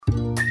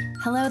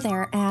Hello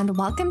there, and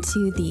welcome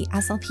to the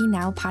SLP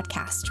Now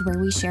podcast, where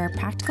we share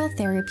practical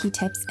therapy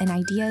tips and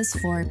ideas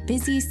for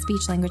busy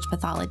speech-language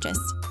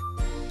pathologists.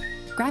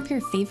 Grab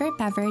your favorite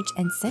beverage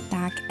and sit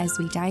back as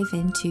we dive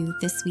into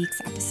this week's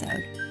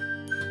episode.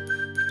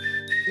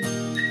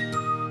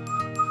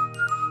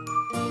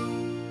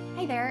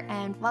 Hi there,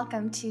 and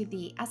welcome to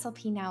the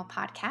SLP Now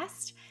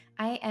podcast.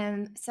 I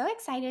am so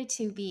excited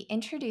to be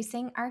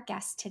introducing our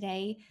guest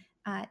today.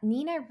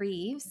 Nina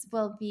Reeves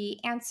will be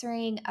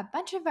answering a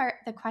bunch of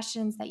the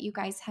questions that you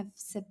guys have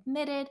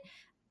submitted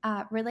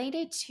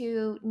related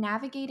to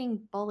navigating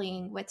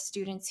bullying with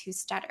students who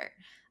stutter.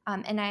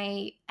 And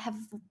I have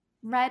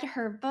read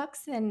her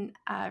books and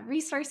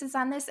resources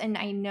on this, and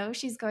I know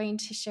she's going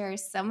to share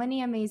so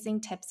many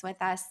amazing tips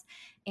with us.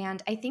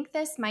 And I think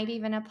this might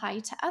even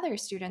apply to other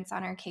students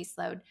on our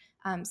caseload.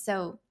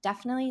 So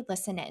definitely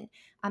listen in.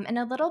 And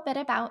a little bit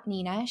about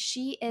Nina.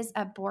 She is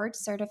a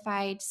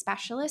board-certified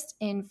specialist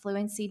in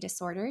fluency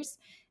disorders,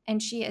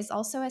 and she is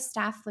also a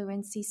staff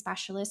fluency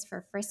specialist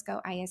for Frisco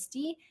ISD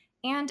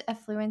and a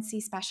fluency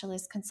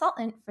specialist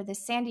consultant for the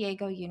San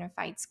Diego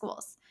Unified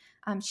Schools.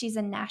 She's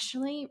a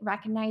nationally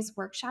recognized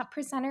workshop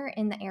presenter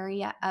in the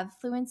area of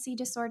fluency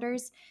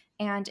disorders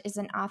and is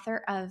an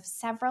author of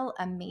several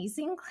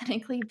amazing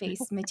clinically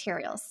based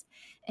materials.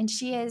 And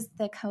she is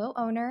the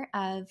co-owner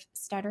of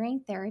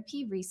Stuttering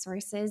Therapy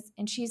Resources,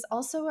 and she's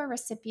also a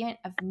recipient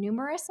of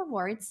numerous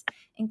awards,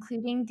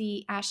 including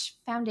the Ash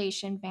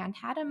Foundation Van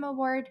Hatten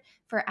Award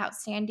for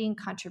Outstanding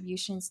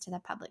Contributions to the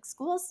Public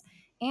Schools.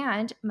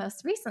 And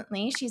most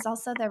recently, she's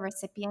also the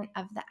recipient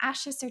of the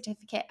ASHA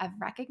Certificate of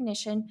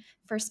Recognition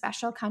for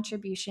Special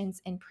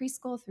Contributions in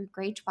Preschool through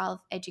Grade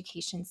 12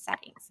 education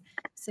settings.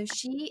 So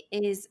she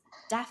is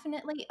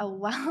definitely a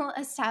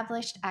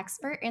well-established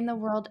expert in the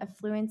world of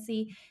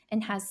fluency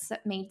and has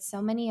made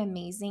so many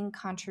amazing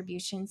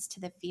contributions to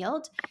the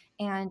field.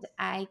 And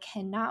I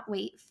cannot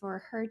wait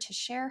for her to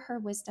share her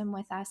wisdom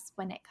with us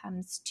when it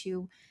comes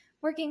to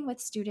working with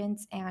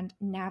students and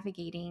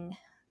navigating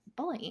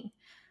bullying.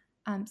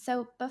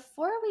 So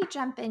before we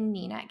jump in,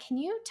 Nina, can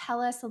you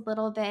tell us a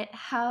little bit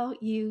how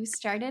you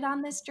started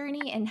on this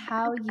journey and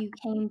how you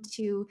came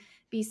to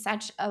be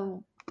such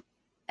an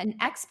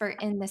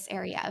expert in this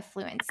area of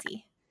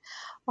fluency?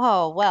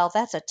 Oh, well,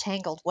 that's a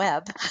tangled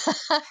web.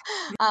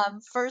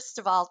 First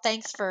of all,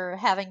 thanks for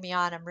having me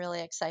on. I'm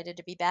really excited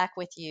to be back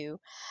with you.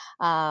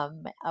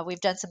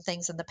 We've done some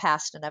things in the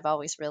past, and I've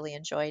always really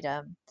enjoyed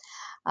them.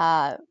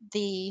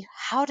 The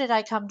how did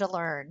I come to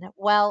learn?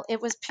 Well,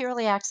 it was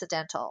purely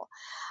accidental.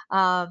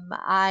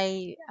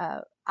 I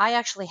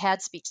actually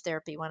had speech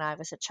therapy when I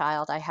was a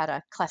child. I had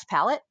a cleft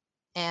palate.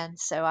 And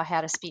so I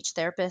had a speech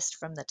therapist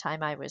from the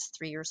time I was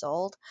 3 years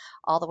old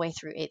all the way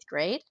through eighth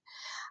grade.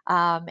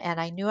 And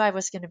I knew I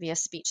was going to be a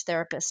speech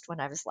therapist when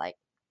I was like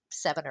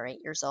 7 or 8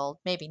 years old,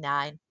 maybe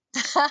 9.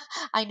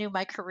 I knew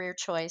my career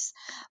choice.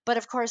 But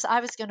of course, I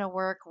was going to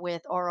work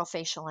with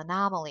orofacial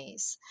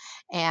anomalies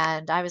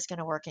and I was going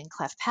to work in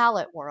cleft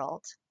palate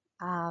world.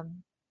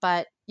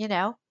 But,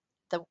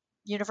 the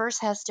universe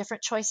has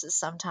different choices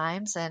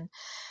sometimes. And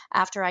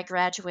after I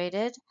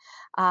graduated,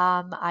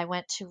 I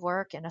went to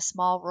work in a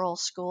small rural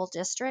school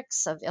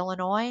districts of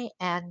Illinois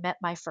and met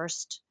my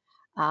first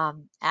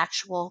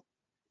actual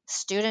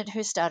student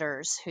who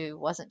stutters, who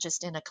wasn't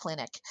just in a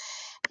clinic.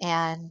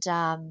 And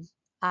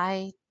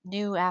I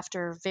knew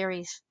after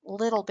very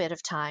little bit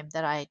of time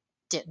that I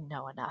didn't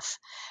know enough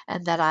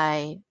and that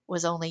I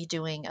was only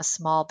doing a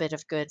small bit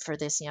of good for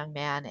this young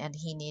man, and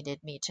he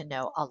needed me to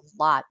know a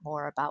lot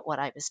more about what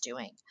I was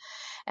doing.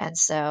 And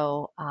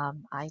so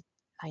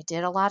I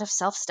did a lot of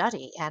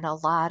self-study and a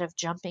lot of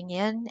jumping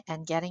in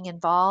and getting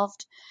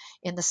involved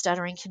in the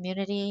stuttering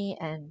community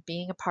and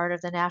being a part of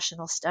the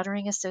National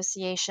Stuttering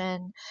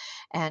Association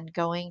and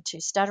going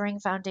to Stuttering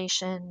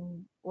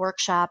Foundation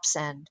workshops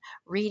and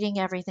reading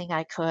everything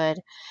I could.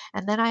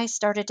 And then I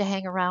started to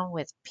hang around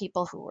with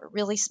people who were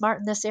really smart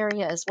in this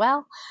area as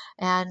well.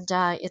 And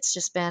it's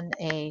just been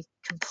a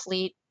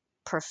complete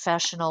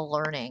professional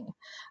learning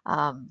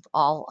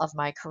all of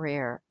my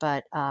career,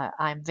 but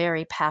I'm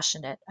very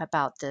passionate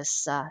about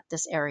this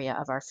area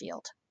of our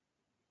field.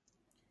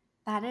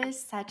 That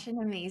is such an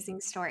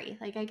amazing story.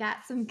 Like, I got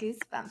some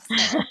goosebumps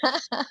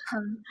there.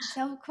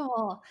 So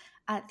cool.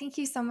 Thank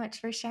you so much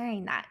for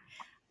sharing that.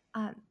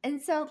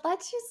 And so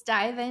let's just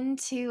dive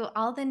into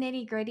all the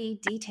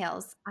nitty-gritty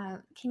details.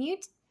 Can you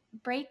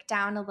break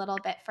down a little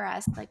bit for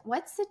us? Like,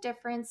 what's the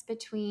difference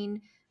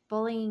between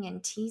bullying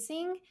and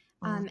teasing?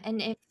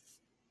 And if,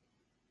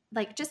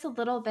 like, just a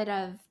little bit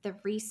of the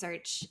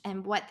research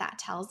and what that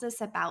tells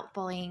us about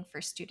bullying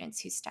for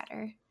students who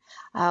stutter.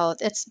 Oh,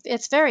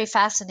 it's very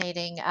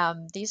fascinating.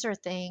 These are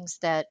things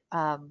that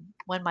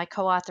when my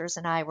co-authors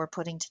and I were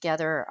putting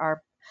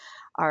together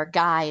our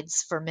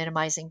guides for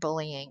minimizing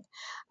bullying,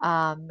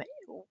 um,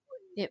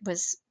 it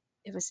was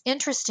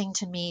interesting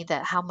to me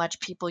that how much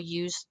people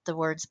use the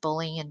words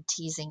bullying and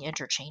teasing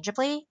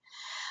interchangeably,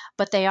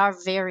 but they are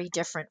very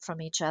different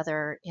from each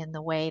other in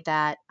the way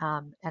that,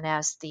 and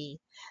as the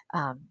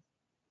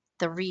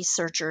the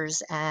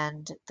researchers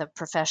and the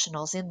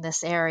professionals in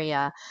this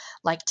area,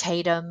 like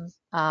Tatum,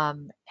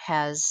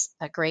 has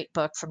a great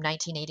book from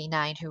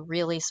 1989 who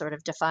really sort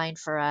of defined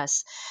for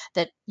us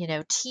that,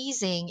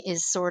 teasing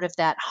is sort of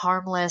that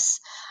harmless,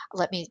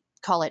 let me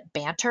call it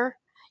banter,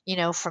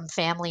 from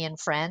family and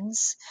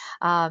friends.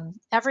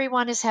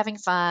 Everyone is having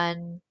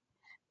fun.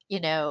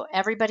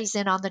 Everybody's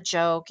in on the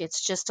joke.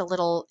 It's just a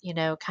little,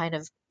 kind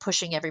of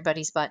pushing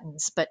everybody's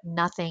buttons, but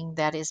nothing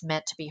that is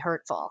meant to be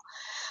hurtful.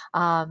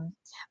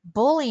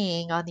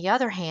 Bullying, on the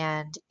other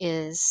hand,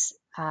 is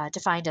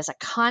defined as a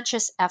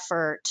conscious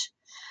effort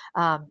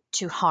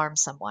to harm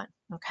someone.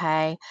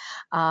 Okay,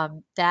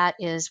 that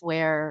is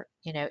where,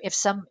 if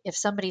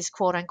somebody's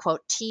quote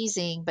unquote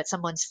teasing, but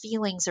someone's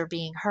feelings are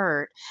being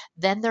hurt,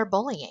 then they're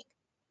bullying.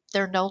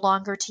 They're no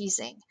longer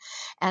teasing.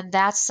 And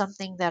that's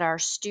something that our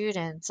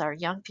students, our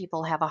young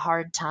people, have a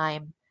hard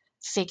time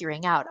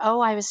figuring out.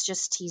 Oh, I was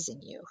just teasing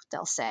you,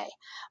 they'll say.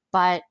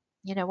 But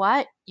you know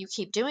what? You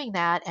keep doing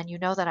that and you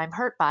know that I'm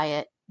hurt by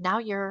it. Now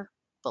you're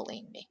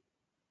bullying me.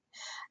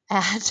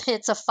 And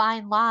it's a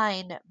fine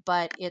line,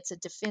 but it's a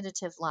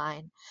definitive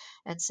line.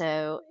 And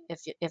so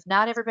if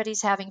not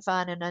everybody's having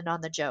fun and then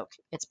on the joke,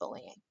 it's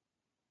bullying.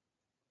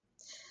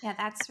 Yeah,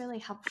 that's really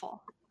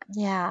helpful.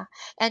 Yeah.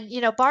 And,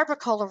 Barbara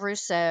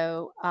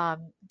Colarusso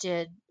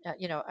did,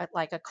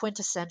 like a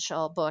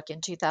quintessential book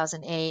in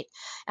 2008.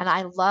 And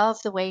I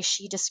love the way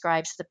she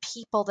describes the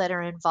people that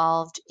are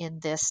involved in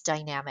this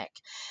dynamic.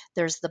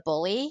 There's the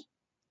bully,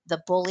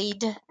 the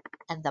bullied,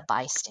 and the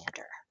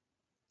bystander.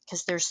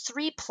 Because there's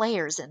three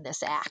players in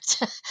this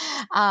act.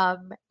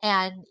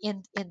 And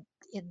in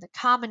the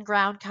common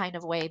ground kind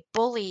of way,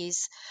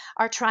 bullies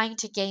are trying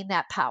to gain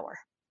that power.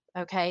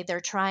 Okay, they're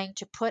trying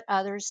to put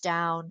others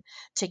down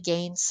to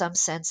gain some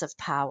sense of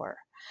power.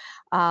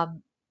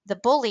 The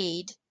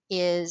bullied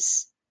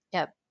is,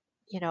 a,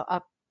 you know,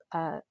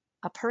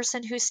 a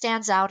person who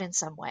stands out in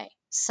some way.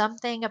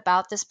 Something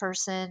about this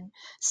person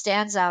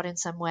stands out in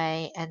some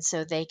way, and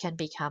so they can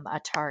become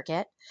a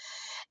target.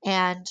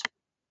 And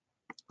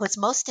what's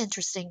most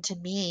interesting to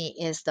me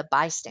is the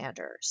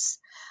bystanders.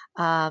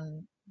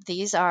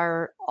 These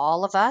are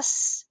all of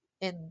us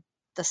in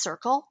the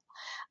circle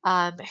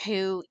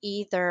who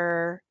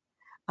either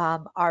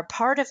are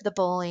part of the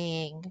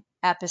bullying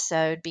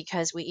episode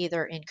because we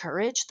either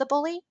encourage the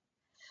bully,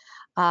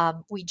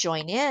 we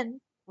join in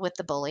with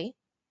the bully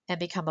and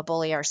become a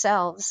bully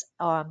ourselves,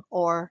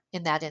 or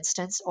in that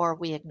instance, or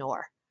we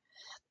ignore.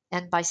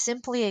 And by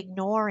simply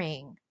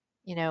ignoring,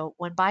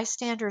 when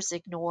bystanders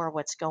ignore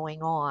what's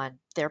going on,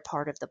 they're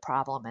part of the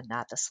problem and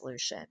not the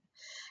solution.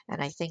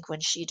 And I think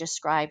when she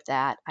described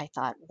that, I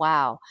thought,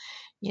 wow,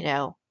 you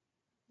know,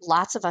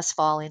 lots of us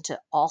fall into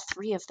all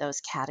three of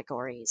those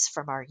categories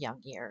from our young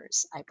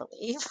years, I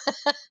believe.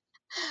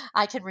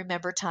 I can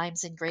remember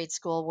times in grade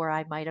school where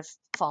I might have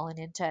fallen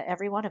into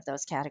every one of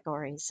those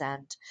categories.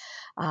 And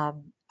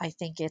I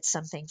think it's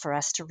something for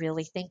us to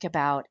really think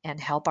about and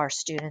help our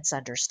students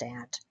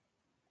understand.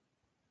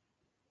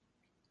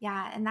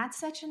 Yeah, and that's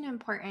such an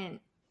important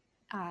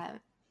uh,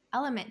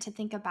 element to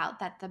think about,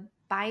 that the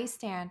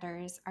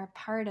bystanders are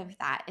part of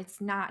that.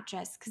 It's not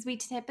just because we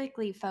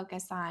typically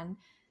focus on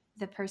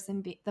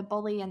the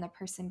bully and the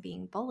person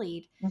being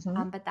bullied,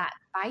 Hmm. but that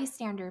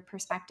bystander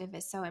perspective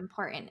is so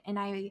important. And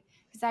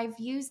because I've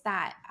used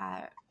that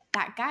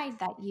guide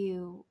that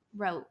you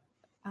wrote,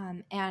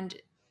 and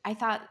I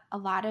thought a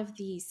lot of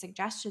the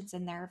suggestions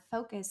in there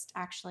focused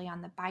actually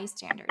on the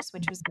bystanders,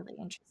 which was really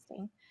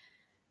interesting.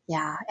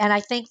 Yeah, and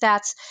I think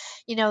that's,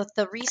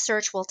 the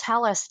research will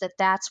tell us that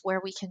that's where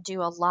we can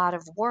do a lot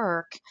of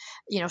work,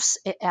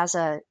 as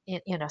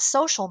in a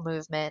social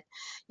movement.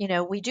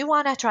 We do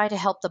want to try to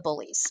help the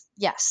bullies.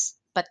 Yes,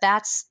 but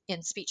that's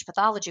in speech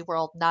pathology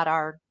world, not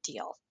our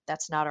deal.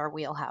 That's not our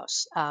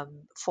wheelhouse.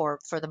 For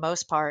the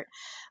most part,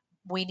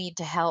 we need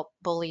to help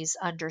bullies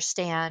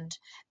understand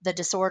the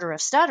disorder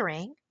of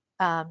stuttering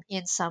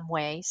in some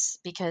ways,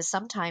 because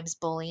sometimes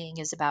bullying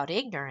is about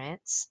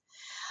ignorance,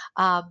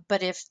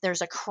 but if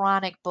there's a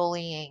chronic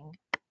bullying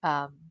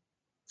um,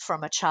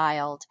 from a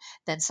child,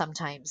 then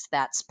sometimes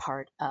that's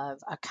part of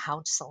a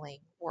counseling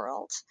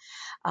world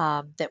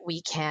that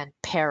we can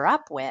pair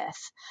up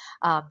with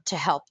to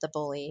help the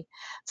bully.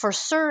 For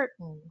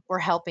certain, we're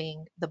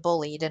helping the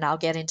bullied, and I'll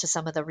get into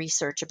some of the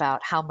research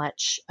about how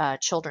much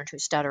children who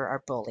stutter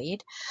are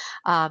bullied.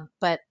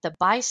 But the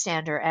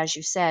bystander, as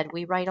you said,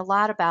 we write a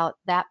lot about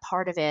that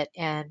part of it,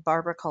 and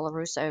Barbara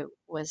Colarusso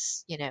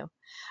was,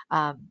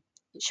 um,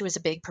 she was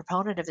a big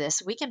proponent of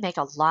this. We can make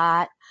a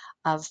lot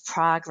of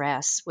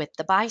progress with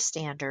the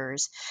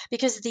bystanders,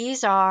 because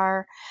these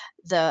are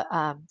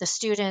the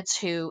students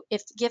who,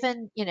 if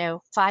given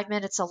 5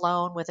 minutes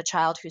alone with a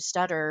child who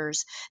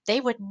stutters, they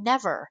would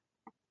never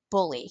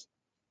bully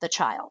the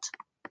child.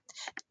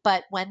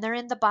 But when they're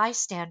in the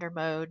bystander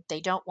mode, they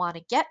don't want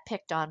to get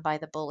picked on by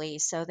the bully,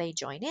 so they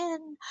join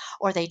in,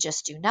 or they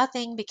just do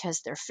nothing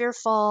because they're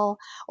fearful,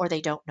 or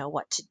they don't know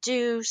what to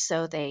do,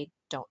 so they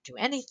don't do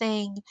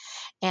anything.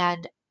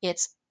 And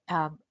it's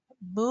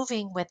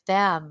moving with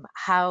them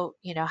how,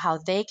 how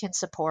they can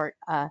support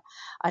a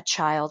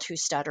child who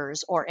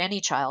stutters, or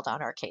any child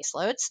on our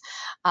caseloads,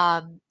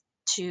 um,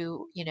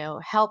 to,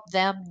 help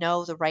them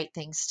know the right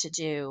things to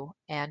do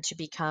and to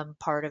become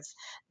part of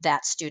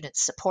that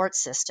student's support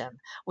system,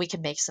 we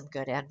can make some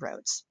good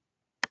inroads.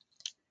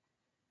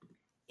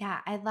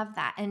 Yeah, I love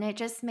that. And it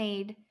just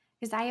made,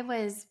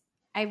 because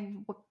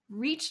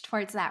reached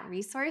towards that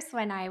resource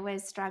when I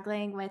was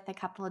struggling with a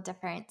couple of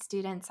different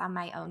students on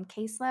my own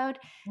caseload.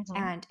 Mhm.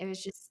 And it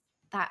was just,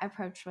 that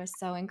approach was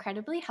so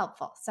incredibly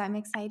helpful. So I'm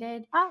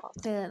excited Oh.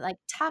 to like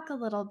talk a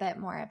little bit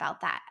more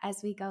about that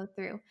as we go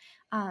through.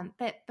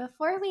 But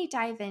before we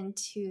dive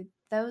into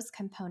those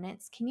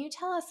components, can you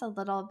tell us a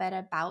little bit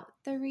about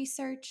the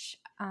research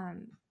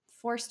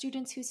for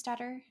students who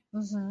stutter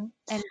Mhm.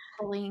 and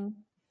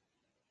bullying?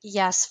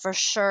 Yes, for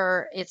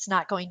sure. It's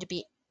not going to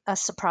be a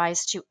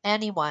surprise to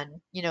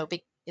anyone,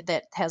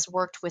 that has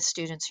worked with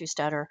students who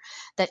stutter,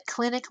 that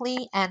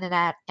clinically and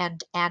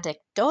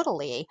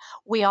anecdotally,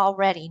 we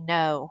already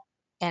know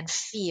and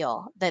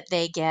feel that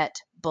they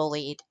get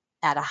bullied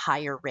at a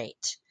higher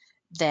rate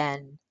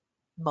than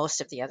most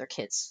of the other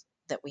kids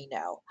that we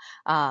know.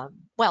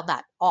 Well,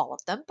 not all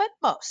of them, but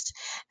most.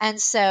 And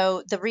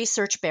so the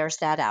research bears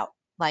that out.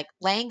 Like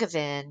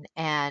Langevin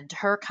and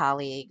her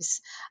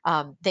colleagues,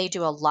 they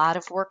do a lot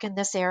of work in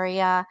this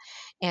area.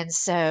 And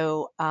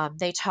so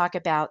they talk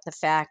about the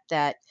fact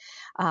that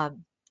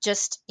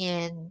just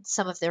in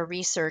some of their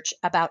research,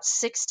 about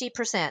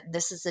 60%,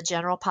 this is the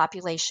general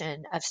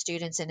population of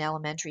students in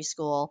elementary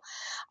school,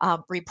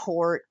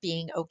 report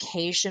being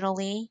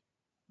occasionally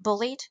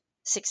bullied.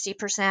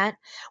 60%,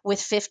 with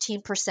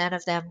 15%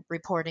 of them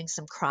reporting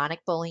some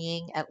chronic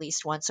bullying at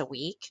least once a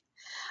week.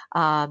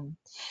 Um,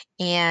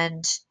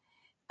 and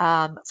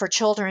for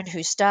children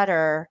who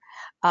stutter,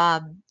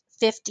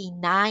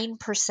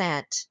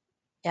 59%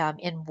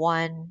 in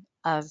one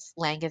of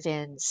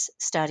Langevin's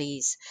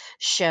studies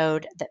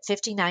showed that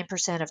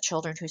 59% of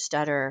children who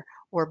stutter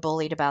were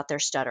bullied about their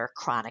stutter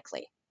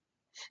chronically.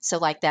 So,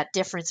 like that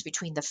difference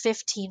between the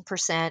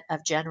 15%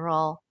 of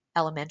general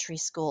elementary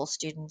school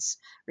students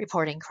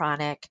reporting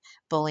chronic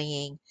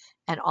bullying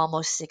and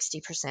almost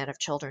 60% of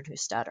children who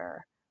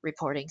stutter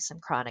reporting some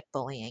chronic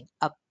bullying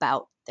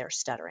about their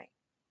stuttering.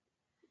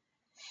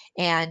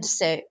 And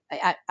so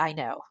I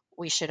know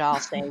we should all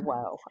say,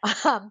 whoa.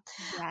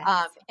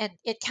 Yes. And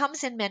it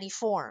comes in many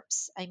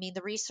forms. I mean,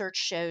 the research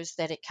shows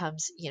that it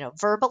comes,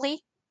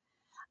 verbally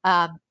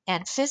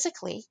and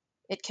physically.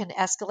 It can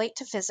escalate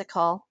to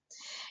physical,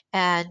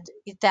 and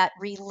that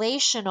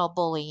relational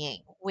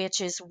bullying,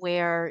 which is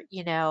where,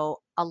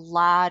 a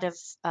lot of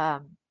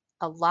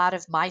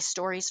my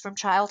stories from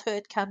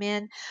childhood come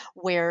in,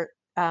 where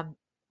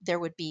there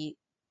would be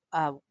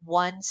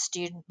one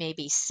student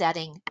maybe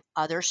setting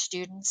other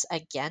students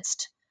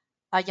against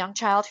a young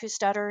child who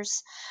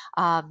stutters,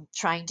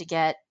 trying to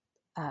get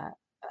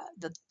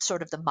the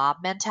sort of the mob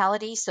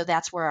mentality. So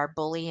that's where our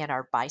bully and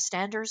our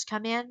bystanders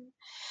come in.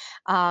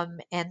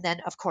 And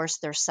then, of course,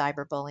 there's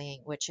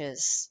cyberbullying, which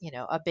is,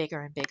 a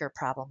bigger and bigger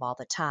problem all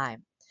the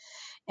time.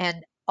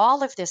 And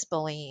all of this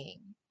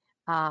bullying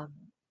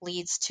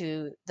leads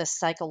to the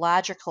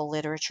psychological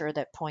literature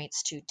that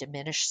points to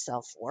diminished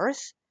self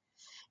worth,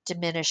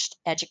 diminished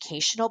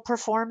educational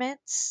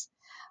performance,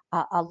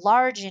 a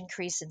large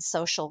increase in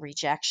social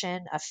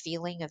rejection, a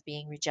feeling of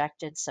being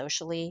rejected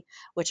socially,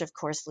 which of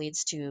course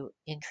leads to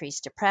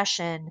increased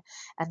depression.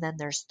 And then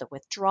there's the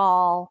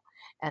withdrawal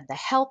and the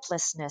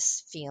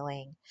helplessness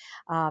feeling.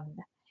 Um,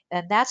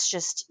 and that's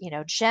just,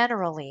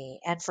 generally,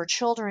 and for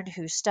children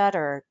who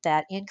stutter,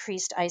 that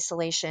increased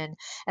isolation,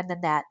 and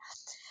then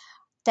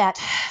that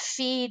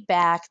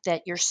feedback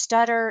that your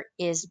stutter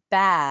is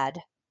bad,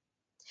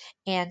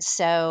 and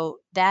so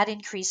that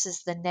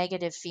increases the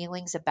negative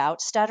feelings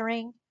about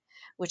stuttering,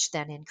 which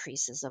then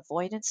increases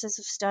avoidances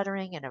of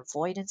stuttering and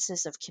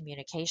avoidances of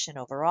communication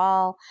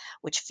overall,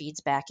 which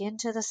feeds back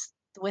into the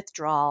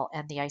withdrawal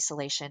and the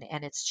isolation.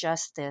 And it's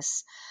just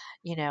this,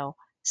 you know,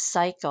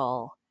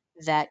 cycle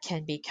that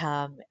can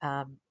become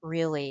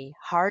really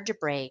hard to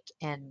break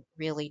and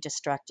really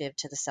destructive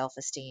to the self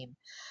esteem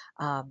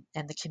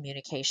and the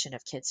communication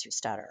of kids who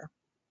stutter.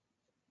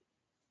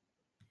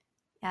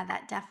 Yeah,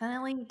 that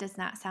definitely does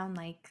not sound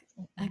like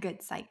a Mhm.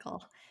 good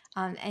cycle.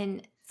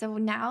 And so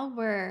now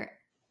we're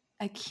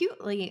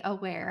acutely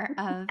aware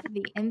of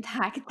the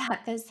impact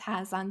that this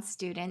has on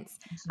students.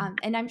 Mhm.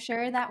 And I'm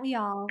sure that we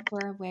all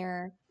were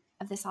aware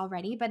of this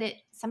already, but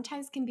it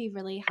sometimes can be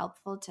really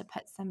helpful to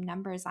put some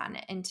numbers on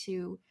it and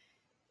to,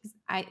 'cause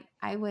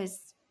I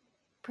was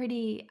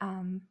pretty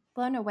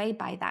blown away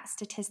by that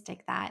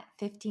statistic that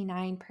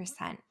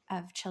 59%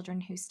 of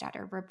children who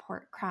stutter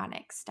report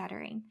chronic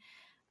stuttering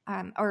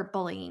or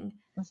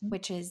bullying, Mhm.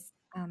 which is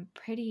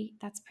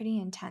that's pretty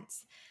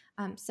intense.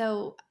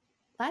 So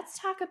let's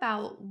talk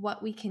about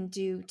what we can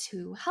do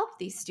to help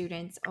these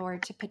students or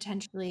to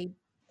potentially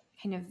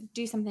kind of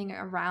do something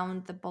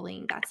around the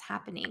bullying that's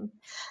happening.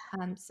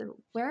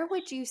 So where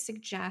would you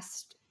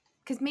suggest?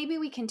 Because maybe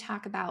we can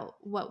talk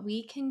about what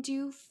we can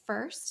do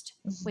first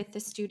Mhm. with the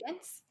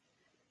students.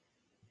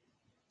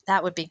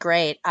 That would be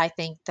great. I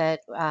think that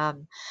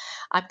I'm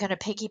going to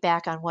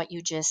piggyback on what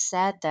you just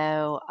said,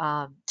 though,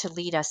 to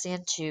lead us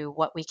into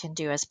what we can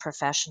do as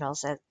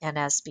professionals and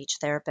as speech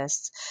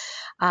therapists.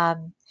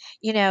 Um,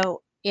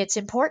 it's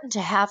important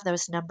to have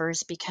those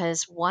numbers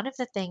because one of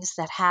the things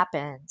that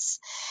happens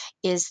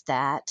is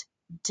that,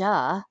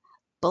 duh,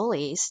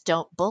 bullies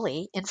don't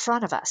bully in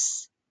front of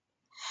us.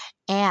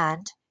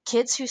 And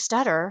kids who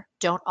stutter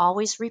don't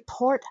always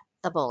report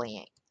the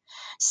bullying.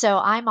 So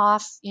I'm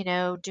off,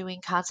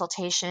 doing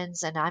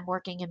consultations and I'm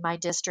working in my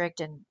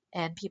district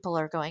and people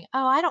are going,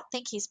 "Oh, I don't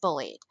think he's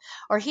bullied,"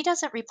 or "He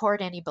doesn't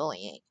report any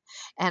bullying."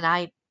 And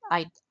I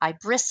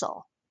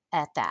bristle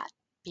at that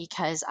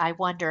because I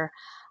wonder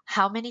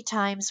how many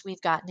times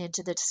we've gotten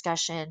into the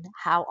discussion,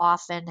 how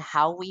often,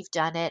 how we've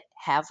done it,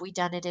 have we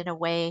done it in a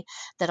way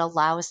that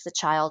allows the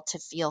child to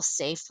feel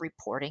safe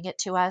reporting it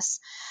to us?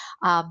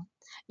 Um,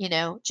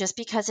 just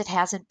because it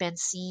hasn't been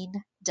seen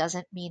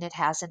doesn't mean it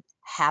hasn't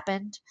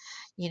happened.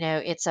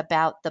 It's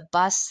about the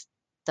bus,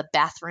 the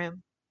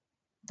bathroom,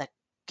 the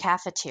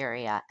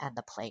cafeteria, and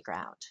the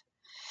playground.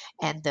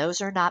 And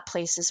those are not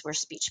places where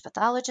speech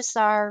pathologists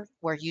are,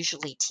 where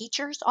usually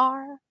teachers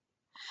are.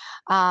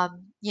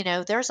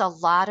 There's a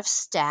lot of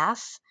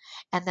staff,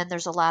 and then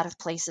there's a lot of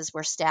places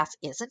where staff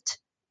isn't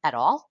at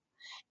all.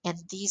 And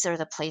these are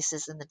the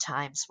places and the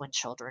times when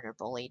children are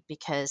bullied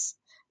because,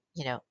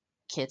 you know,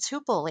 kids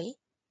who bully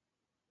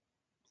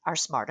are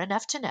smart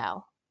enough to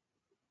know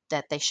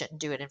that they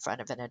shouldn't do it in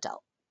front of an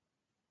adult.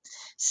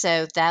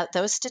 So that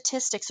those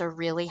statistics are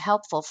really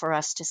helpful for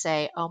us to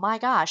say, oh my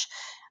gosh,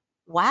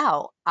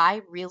 wow,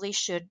 I really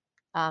should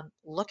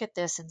look at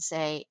this and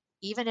say,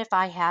 even if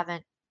I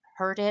haven't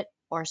heard it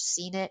or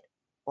seen it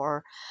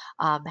or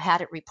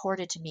had it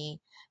reported to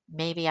me,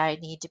 maybe I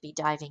need to be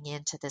diving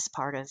into this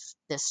part of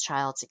this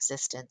child's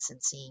existence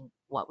and seeing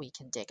what we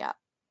can dig up.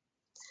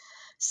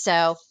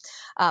 So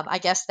I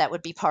guess that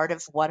would be part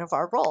of one of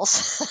our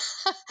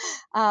roles.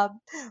 um,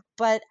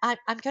 but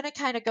I'm going to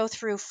kind of go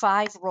through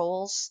 5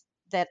 roles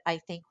that I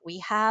think we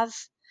have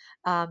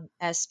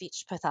as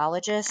speech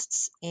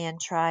pathologists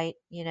and try,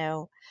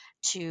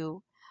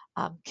 to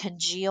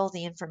congeal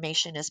the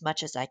information as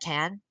much as I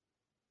can.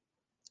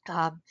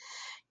 Um,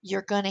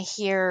 you're going to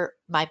hear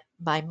my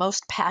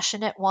most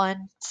passionate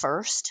one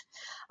first.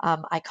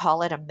 I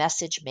call it a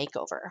message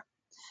makeover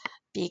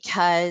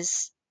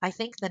because I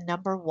think the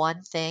number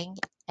one thing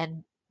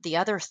and the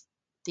other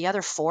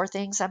 4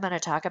 things I'm going to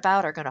talk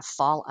about are going to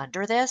fall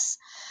under this,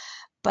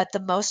 but the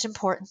most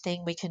important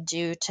thing we can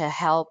do to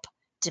help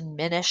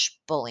diminish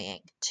bullying,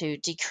 to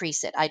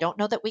decrease it. I don't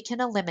know that we can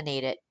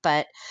eliminate it,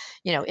 but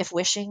if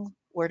wishing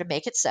were to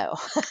make it so,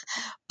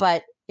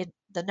 but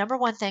the number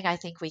one thing I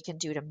think we can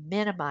do to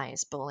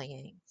minimize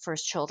bullying for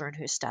children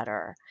who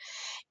stutter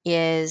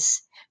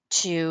is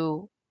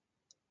to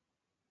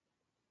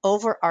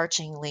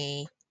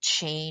overarchingly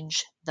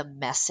change the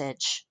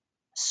message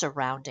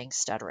surrounding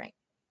stuttering.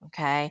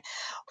 Okay.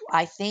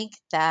 I think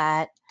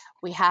that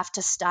we have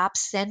to stop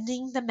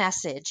sending the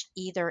message,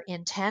 either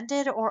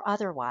intended or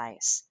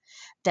otherwise,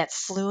 that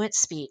fluent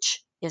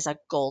speech is a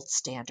gold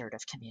standard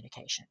of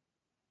communication.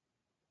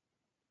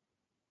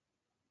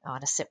 I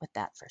want to sit with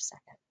that for a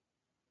second.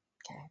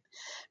 Okay.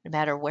 No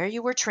matter where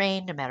you were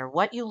trained, no matter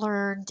what you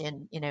learned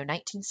in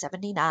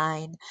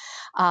 1979,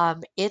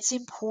 it's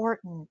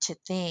important to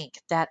think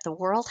that the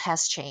world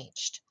has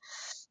changed.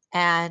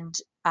 And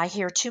I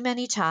hear too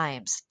many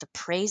times the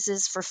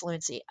praises for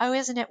fluency. Oh,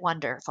 isn't it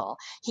wonderful?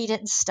 He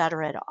didn't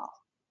stutter at all.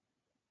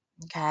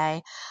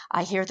 Okay.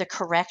 I hear the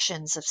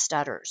corrections of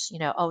stutters.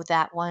 Oh,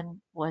 that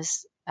one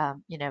was,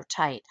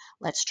 tight.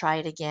 Let's try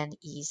it again,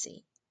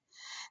 easy.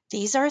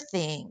 These are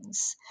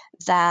things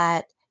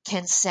that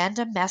can send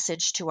a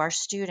message to our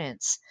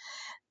students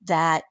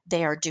that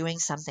they are doing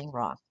something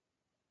wrong.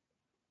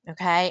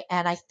 Okay.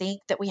 And I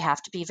think that we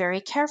have to be very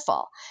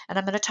careful. And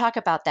I'm going to talk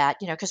about that,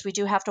 because we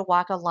do have to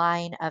walk a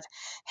line of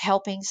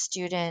helping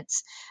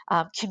students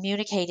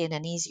communicate in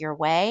an easier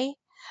way,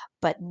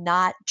 but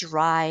not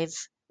drive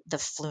the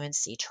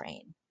fluency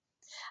train.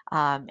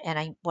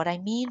 What I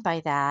mean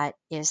by that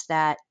is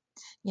that,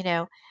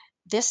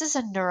 this is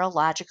a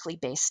neurologically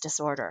based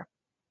disorder.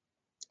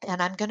 And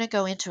I'm going to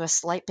go into a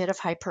slight bit of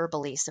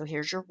hyperbole. So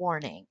here's your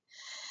warning.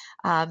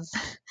 Um,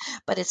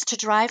 but it's to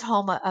drive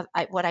home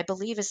what I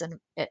believe is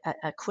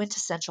a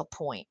quintessential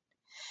point.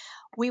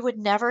 We would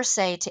never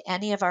say to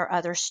any of our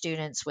other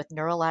students with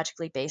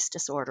neurologically based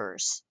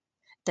disorders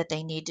that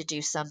they need to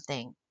do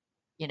something,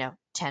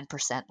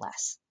 10%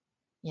 less.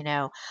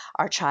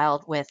 Our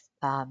child with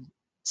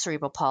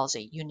cerebral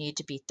palsy, you need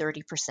to be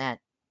 30%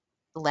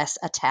 less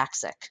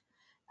ataxic,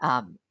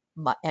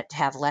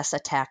 have less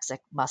ataxic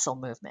muscle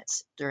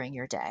movements during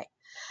your day.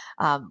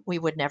 We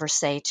would never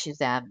say to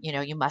them,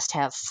 you must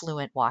have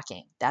fluent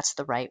walking. That's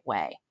the right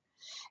way.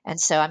 And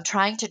so I'm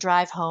trying to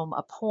drive home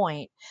a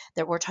point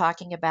that we're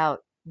talking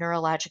about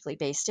neurologically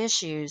based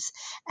issues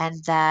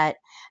and that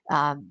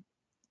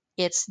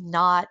it's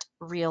not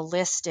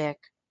realistic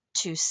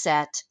to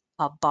set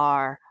a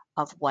bar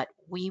of what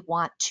we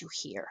want to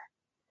hear.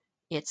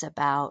 It's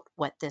about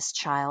what this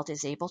child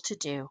is able to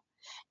do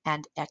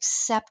and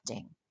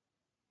accepting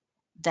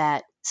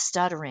that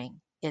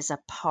stuttering is a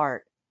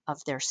part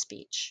of their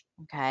speech.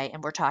 Okay.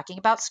 And we're talking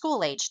about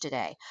school age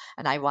today.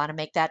 And I want to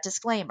make that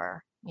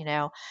disclaimer.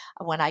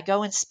 When I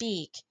go and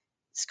speak,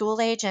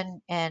 school age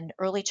and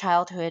early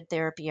childhood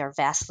therapy are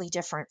vastly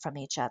different from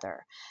each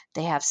other.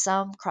 They have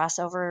some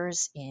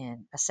crossovers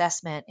in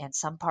assessment and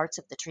some parts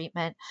of the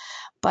treatment,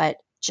 but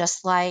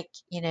just like,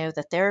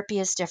 the therapy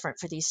is different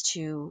for these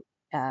two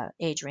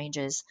age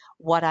ranges,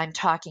 what I'm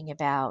talking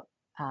about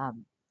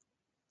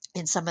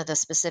in some of the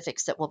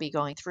specifics that we'll be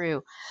going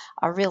through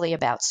are really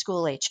about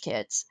school age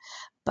kids.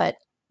 But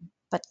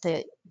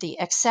the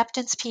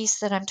acceptance piece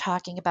that I'm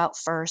talking about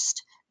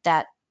first,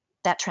 that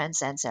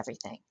transcends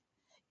everything.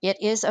 It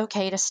is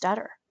okay to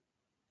stutter,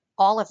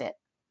 all of it,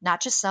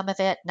 not just some of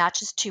it, not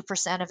just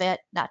 2% of it,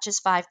 not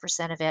just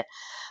 5% of it,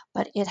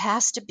 but it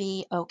has to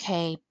be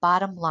okay.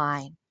 Bottom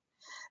line,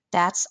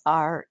 that's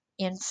our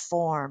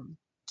inform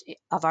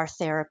of our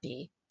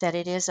therapy, that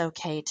it is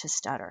okay to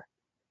stutter.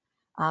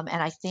 And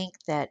I think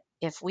that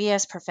if we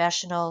as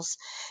professionals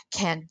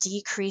can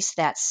decrease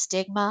that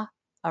stigma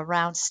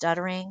around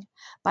stuttering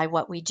by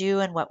what we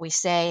do and what we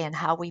say and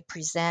how we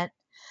present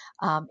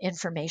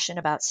information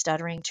about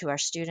stuttering to our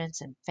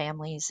students and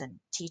families and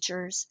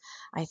teachers,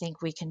 I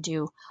think we can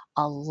do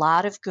a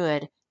lot of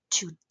good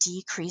to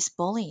decrease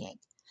bullying,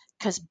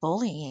 because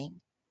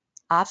bullying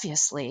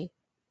obviously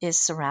is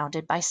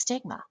surrounded by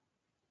stigma,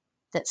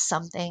 that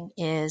something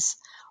is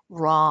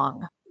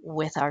wrong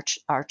with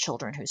our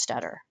children who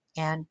stutter.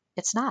 And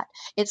it's not.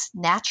 It's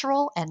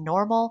natural and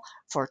normal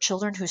for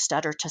children who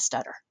stutter to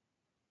stutter.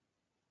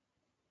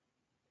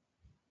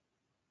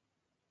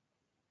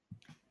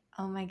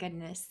 Oh my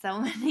goodness, so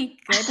many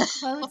good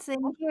quotes in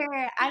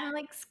here. I'm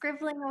like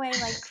scribbling away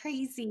like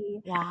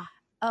crazy. Yeah.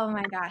 Oh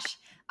my gosh.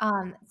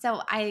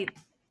 So I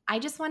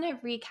just want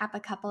to recap a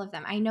couple of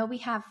them. I know we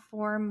have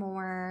 4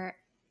 more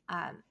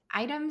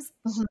items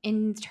Mhm.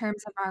 in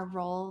terms of our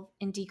role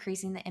in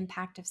decreasing the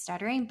impact of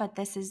stuttering, but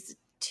this is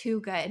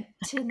too good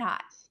to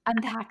not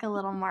unpack a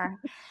little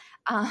more.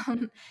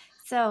 Um,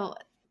 so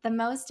the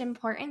most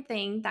important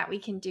thing that we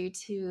can do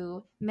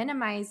to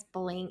minimize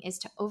bullying is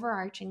to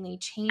overarchingly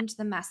change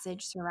the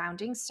message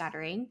surrounding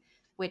stuttering,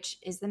 which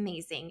is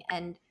amazing.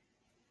 And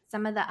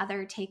some of the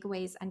other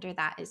takeaways under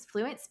that is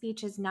fluent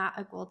speech is not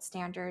a gold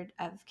standard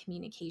of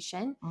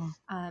communication.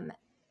 Mm.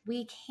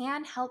 We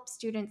can help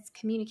students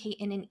communicate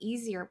in an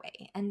easier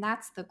way, and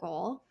that's the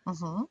goal.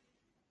 Mhm.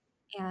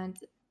 And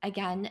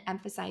again,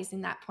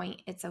 emphasizing that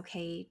point, it's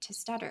okay to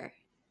stutter,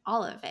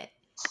 all of it.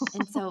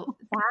 And so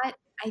that,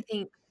 I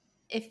think,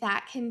 if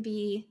that can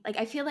be like,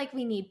 I feel like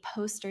we need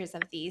posters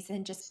of these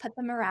and just put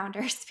them around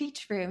our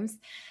speech rooms,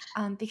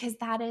 because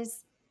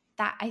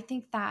I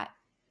think that,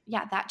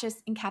 yeah, that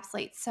just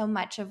encapsulates so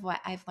much of what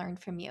I've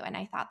learned from you. And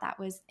I thought that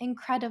was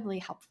incredibly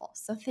helpful.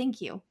 So thank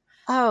you.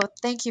 Oh,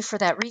 thank you for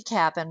that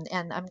recap.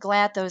 And I'm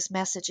glad those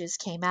messages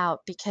came out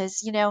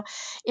because,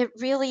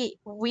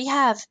 we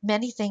have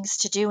many things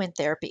to do in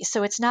therapy.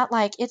 So it's not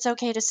like it's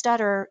okay to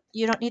stutter,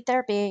 you don't need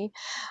therapy.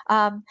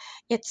 Um,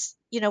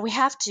 we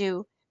have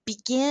to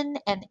begin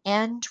and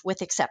end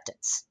with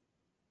acceptance.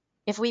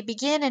 If we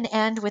begin and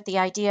end with the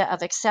idea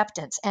of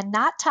acceptance and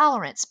not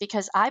tolerance,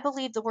 because I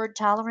believe the word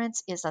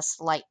tolerance is a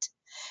slight.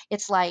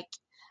 It's like,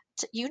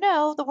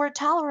 the word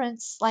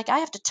tolerance, like I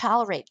have to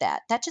tolerate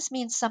that. That just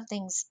means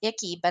something's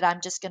icky, but I'm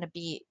just going to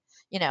be,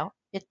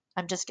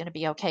 I'm just going to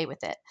be okay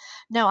with it.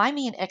 No, I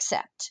mean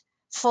accept,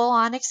 full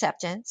on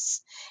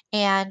acceptance.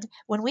 And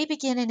when we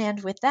begin and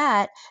end with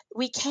that,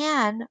 we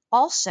can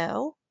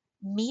also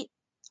meet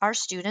our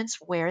students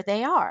where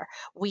they are.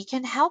 We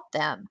can help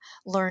them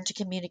learn to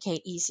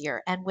communicate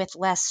easier and with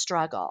less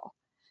struggle,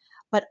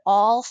 but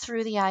all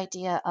through the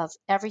idea of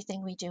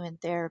everything we do in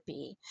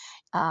therapy,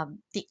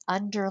 the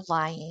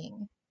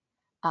underlying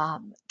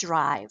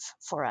drive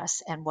for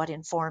us and what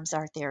informs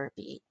our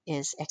therapy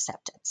is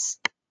acceptance.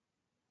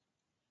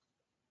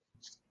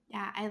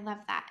 Yeah, I love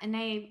that. And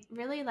I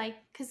really like,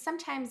 because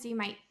sometimes you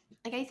might,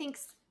 like, I think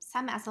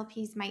some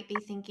SLPs might be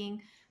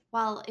thinking,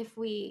 well, if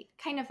we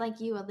kind of like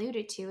you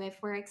alluded to, if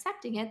we're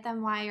accepting it,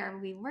 then why are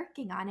we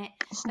working on it?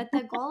 But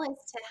the goal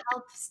is to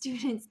help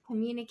students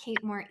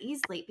communicate more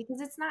easily,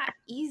 because it's not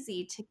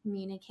easy to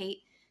communicate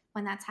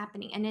when that's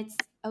happening. And it's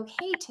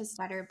okay to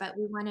stutter, but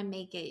we want to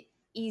make it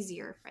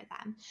easier for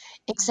them.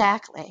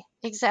 Exactly.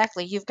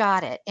 Exactly. You've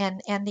got it.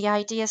 And the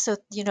idea, so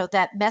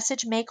that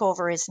message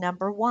makeover is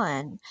number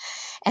one.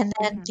 And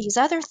then Mhm. these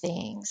other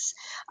things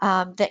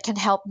that can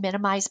help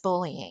minimize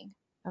bullying.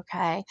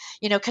 Okay.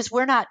 Because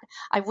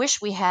I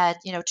wish we had,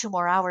 2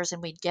 more hours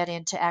and we'd get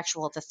into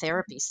the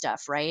therapy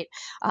stuff, right?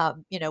 Oh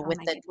With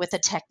my the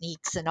goodness.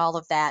 techniques and all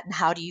of that. And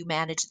how do you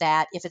manage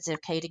that? If it's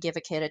okay to give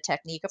a kid a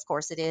technique, of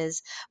course it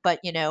is,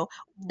 but,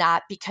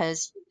 not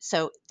because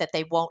so that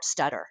they won't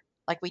stutter.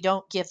 Like we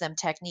don't give them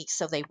techniques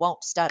so they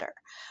won't stutter.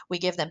 We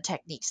give them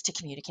techniques to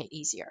communicate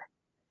easier,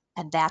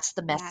 and that's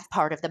the Yes.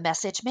 part of the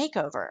message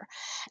makeover.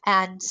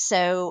 And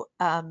so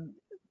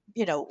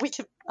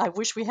I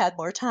wish we had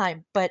more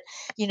time, but,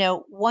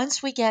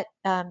 once we get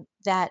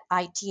that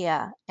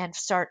idea and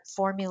start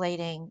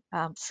formulating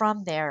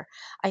from there,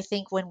 I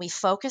think when we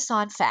focus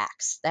on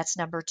facts, that's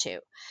number two,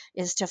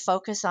 is to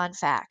focus on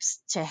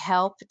facts to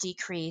help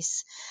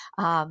decrease,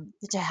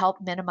 to help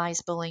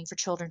minimize bullying for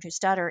children who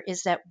stutter,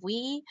 is that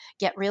we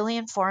get really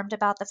informed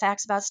about the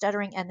facts about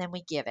stuttering and then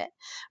we give it.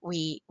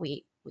 We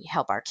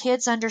help our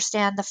kids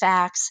understand the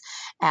facts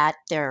at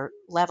their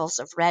levels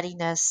of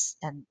readiness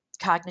and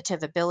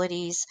cognitive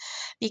abilities,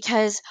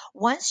 because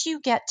once you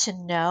get to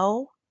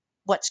know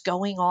what's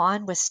going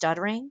on with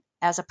stuttering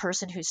as a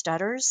person who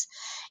stutters,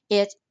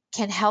 it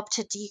can help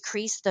to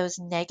decrease those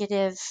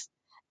negative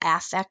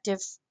affective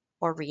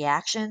or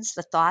reactions,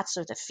 the thoughts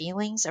or the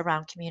feelings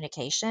around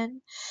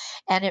communication.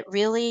 And it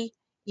really,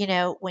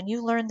 when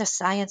you learn the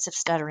science of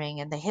stuttering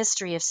and the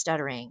history of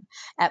stuttering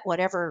at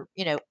whatever,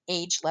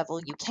 age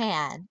level you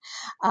can,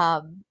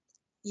 um,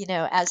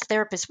 as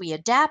therapists, we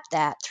adapt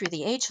that through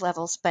the age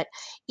levels, but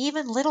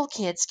even little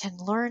kids can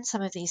learn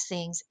some of these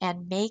things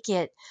and make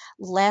it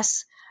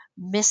less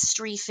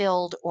mystery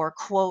filled or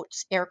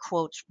quotes, air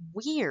quotes,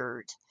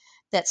 weird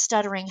that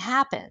stuttering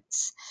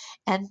happens.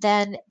 And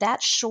then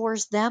that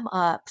shores them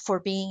up for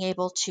being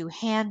able to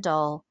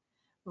handle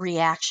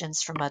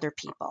reactions from other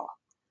people.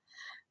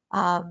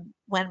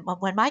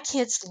 When my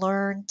kids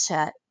learn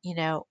to,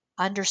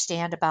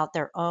 understand about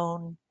their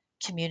own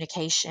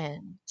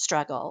communication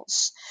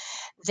struggles,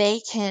 they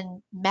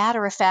can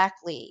matter of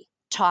factly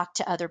talk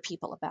to other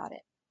people about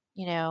it.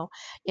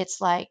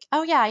 It's like,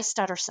 oh yeah, I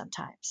stutter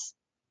sometimes.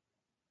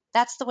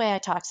 That's the way I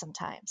talk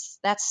sometimes.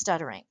 That's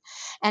stuttering.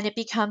 And it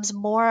becomes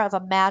more of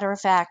a matter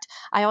of fact.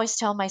 I always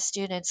tell my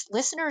students,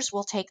 listeners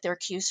will take their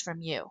cues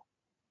from you.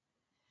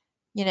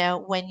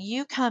 When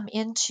you come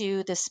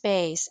into the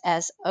space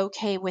as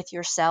okay with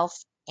yourself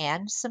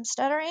and some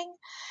stuttering,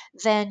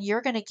 then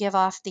you're going to give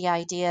off the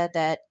idea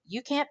that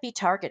you can't be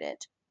targeted.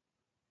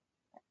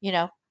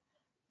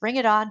 Bring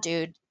it on,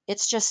 dude.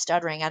 It's just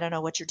stuttering. I don't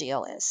know what your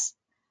deal is.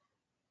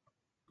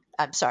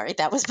 I'm sorry.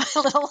 That was my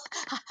little,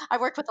 I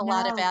work with a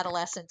lot of No,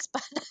 adolescents,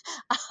 but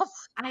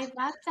I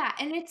love that.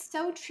 And it's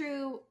so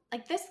true.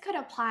 Like, this could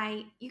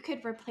apply, you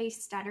could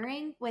replace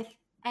stuttering with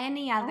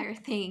any other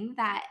thing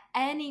that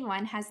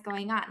anyone has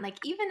going on, like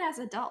even as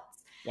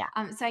adults. yeah.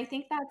 So I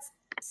think that's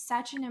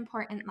such an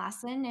important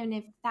lesson. And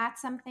if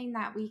that's something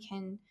that we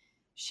can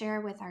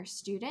share with our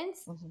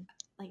students, hmm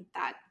like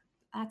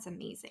that's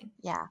amazing.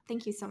 Yeah.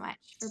 Thank you so much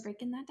for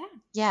breaking that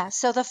down. Yeah,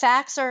 so the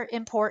facts are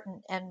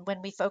important. And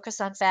when we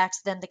focus on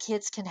facts, then the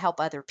kids can help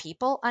other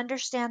people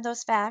understand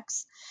those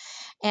facts.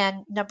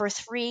 And number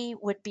three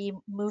would be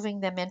moving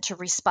them into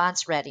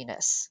response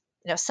readiness.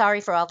 Sorry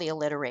for all the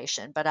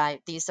alliteration, but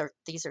these are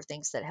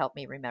things that help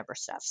me remember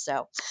stuff.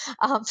 So,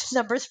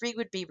 number three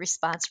would be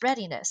response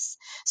readiness.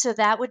 So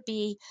that would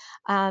be,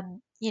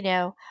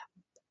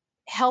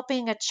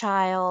 helping a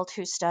child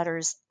who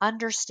stutters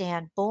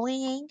understand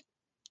bullying,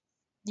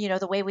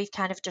 the way we've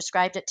kind of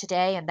described it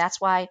today. And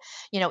that's why,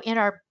 in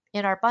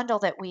our bundle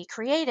that we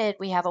created,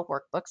 we have a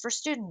workbook for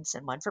students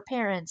and one for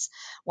parents,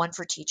 one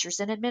for teachers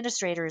and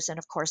administrators, and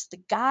of course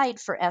the guide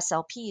for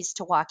SLPs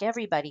to walk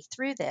everybody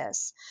through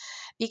this.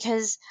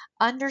 Because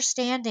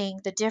understanding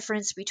the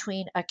difference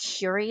between a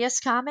curious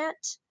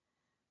comment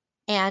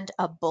and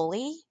a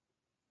bully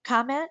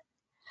comment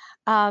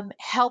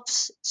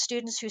helps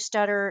students who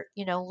stutter,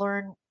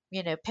 learn,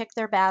 pick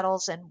their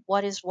battles and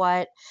what is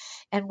what.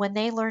 And when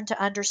they learn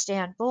to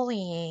understand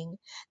bullying,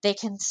 they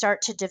can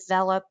start to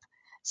develop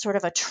sort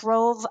of a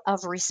trove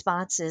of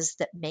responses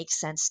that make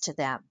sense to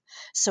them.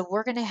 So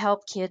we're going to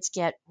help kids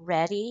get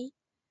ready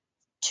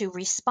to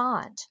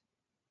respond,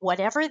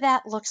 whatever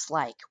that looks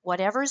like,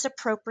 whatever is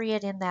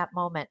appropriate in that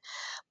moment.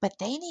 But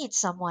they need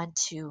someone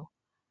to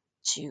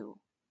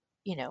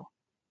you know,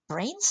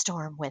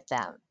 brainstorm with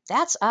them.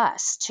 That's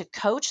us to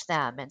coach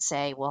them and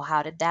say, well,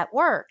 how did that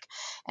work?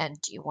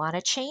 And do you want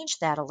to change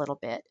that a little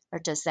bit? Or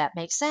does that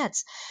make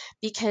sense?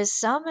 Because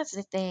some of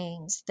the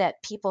things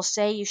that people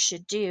say you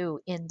should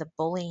do in the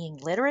bullying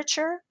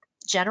literature,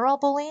 general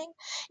bullying,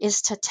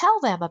 is to tell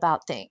them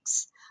about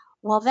things.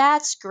 Well,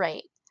 that's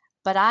great,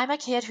 but I'm a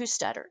kid who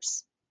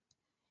stutters.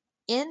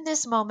 In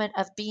this moment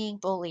of being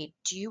bullied,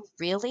 do you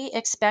really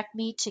expect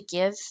me to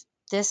give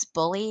this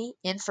bully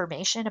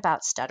information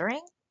about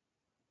stuttering?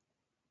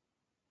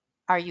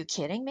 Are you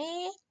kidding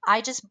me?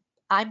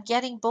 I'm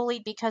getting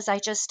bullied because I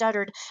just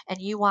stuttered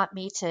and you want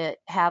me to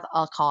have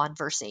a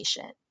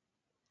conversation.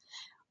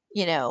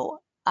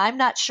 I'm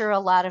not sure a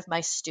lot of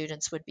my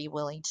students would be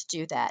willing to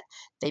do that.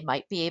 They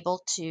might be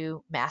able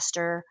to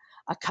master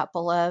a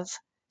couple of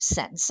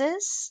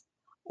sentences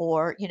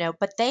or,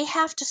 but they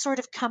have to sort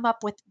of come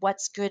up with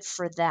what's good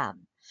for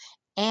them.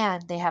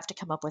 And they have to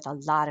come up with a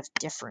lot of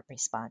different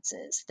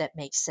responses that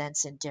make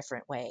sense in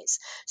different ways.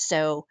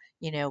 So,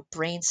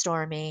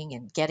 brainstorming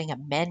and getting a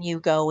menu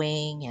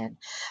going. And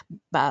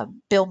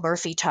Bill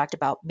Murphy talked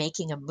about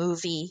making a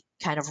movie,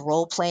 kind of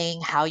role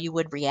playing how you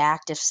would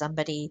react if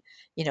somebody,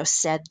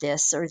 said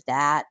this or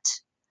that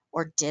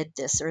or did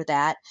this or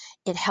that.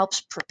 It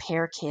helps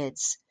prepare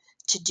kids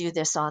to do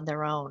this on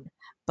their own.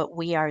 but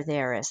we are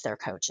there as their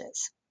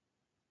coaches.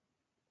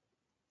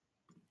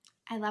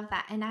 I love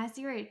that. And as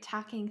you were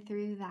talking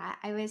through that,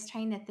 I was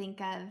trying to think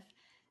of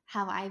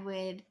how I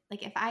would,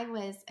 like, if I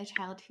was a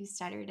child who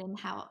stuttered, and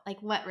how, like,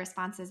 what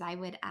responses I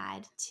would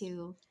add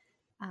to,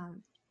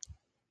 um,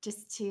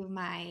 just to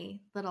my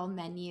little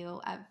menu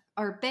of,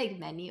 or big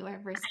menu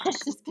of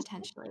responses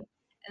potentially.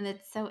 And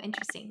it's so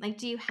interesting. Like,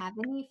 do you have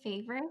any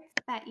favorites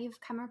that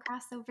you've come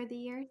across over the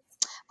years?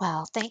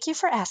 Well, thank you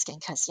for asking,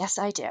 because yes,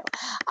 I do.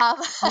 Um,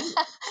 Great.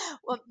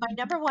 well, my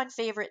number one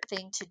favorite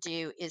thing to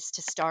do is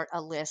to start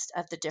a list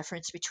of the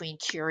difference between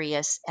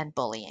curious and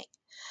bullying.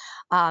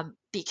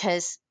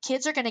 Because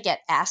kids are going to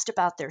get asked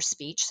about their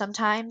speech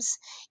sometimes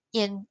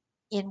in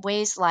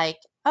ways like,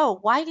 "Oh,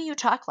 why do you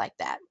talk like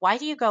that? Why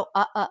do you go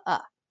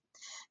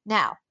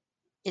Now,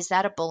 is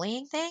that a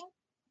bullying thing?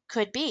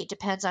 Could be.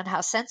 Depends on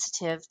how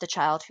sensitive the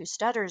child who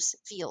stutters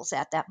feels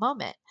at that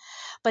moment.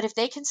 But if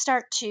they can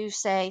start to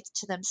say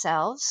to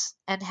themselves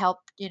and help,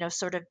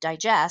 sort of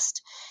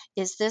digest,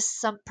 is this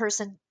some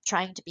person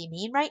trying to be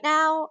mean right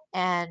now?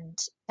 And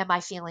am I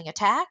feeling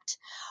attacked?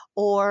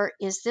 Or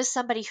is this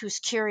somebody who's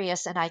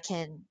curious and I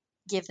can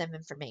give them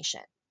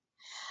information?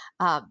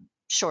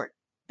 Short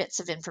bits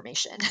of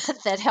information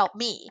that help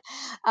me.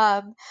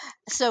 Um,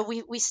 so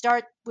we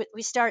start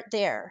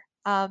there.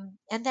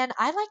 And then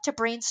I like to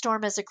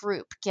brainstorm as a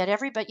group, get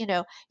everybody,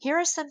 here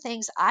are some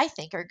things I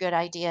think are good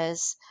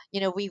ideas.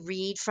 We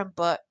read from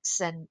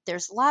books, and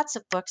there's lots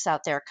of books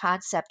out there,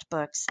 concept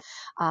books,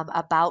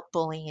 about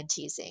bullying and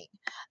teasing,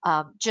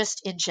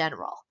 just in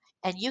general.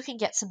 And you can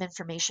get some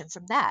information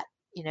from that,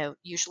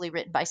 usually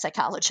written by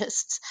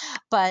psychologists.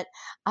 But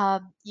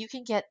you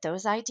can get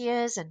those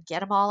ideas and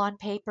get them all on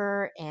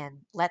paper and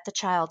let the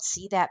child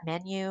see that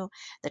menu.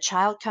 The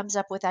child comes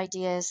up with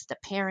ideas. The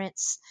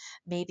parents,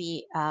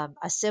 maybe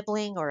a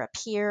sibling or a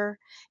peer,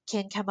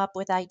 can come up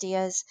with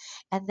ideas,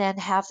 and then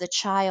have the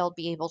child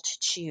be able to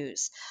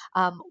choose.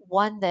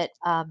 One that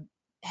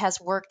has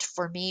worked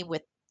for me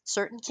with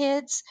certain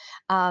kids,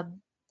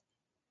 um,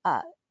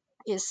 uh,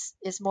 is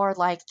more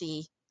like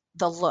the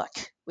look.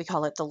 We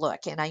call it the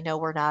look, and I know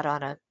we're not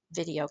on a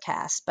video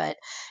cast, but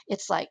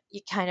it's like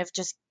you kind of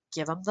just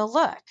give them the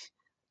look.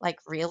 Like,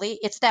 really?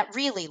 It's that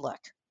really look.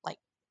 Like,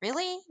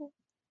 really?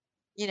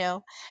 You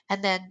know,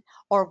 and then,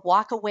 or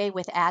walk away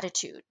with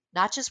attitude,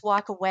 not just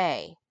walk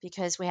away,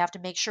 because we have to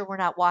make sure we're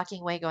not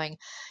walking away going,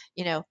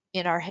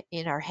 in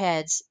our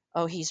heads,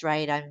 oh, he's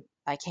right.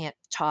 I can't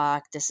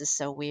talk. This is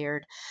so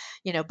weird,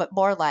 but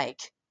more like,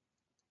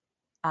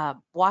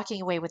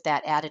 walking away with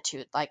that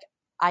attitude, like,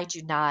 I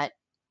do not,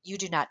 you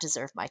do not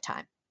deserve my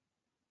time.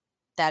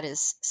 That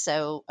is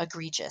so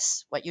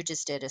egregious. What you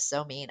just did is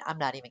so mean. I'm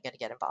not even going to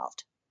get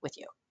involved with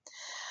you.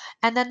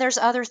 And then there's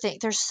other things.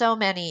 There's so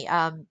many,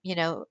 I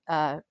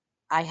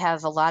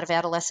have a lot of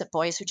adolescent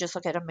boys who just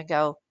look at them and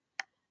go,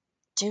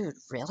 dude,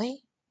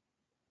 really?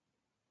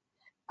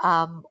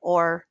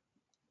 Or,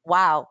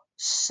 wow,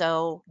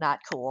 so not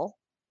cool.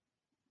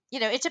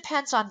 It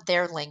depends on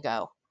their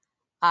lingo.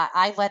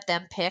 I let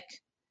them pick.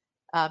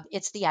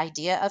 It's the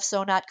idea of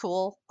so not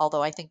cool,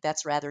 although I think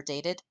that's rather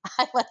dated.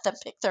 I let them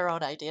pick their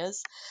own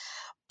ideas.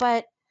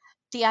 But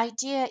the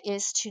idea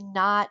is to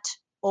not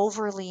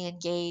overly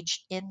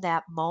engage in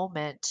that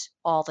moment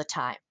all the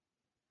time.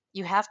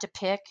 You have to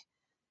pick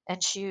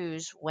and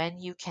choose when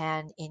you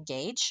can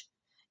engage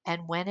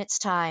and when it's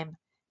time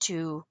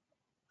to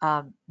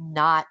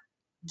not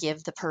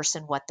give the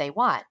person what they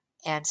want.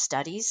 And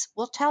studies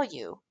will tell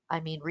you,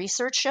 I mean,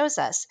 research shows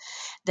us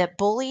that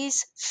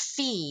bullies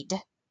feed,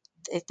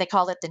 they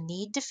call it the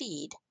need to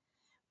feed,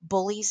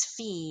 bullies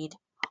feed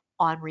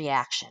on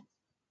reaction.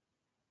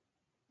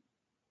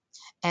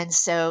 And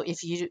so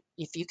if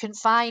you can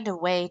find a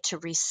way to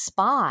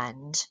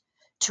respond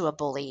to a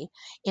bully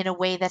in a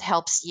way that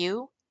helps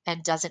you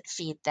and doesn't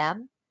feed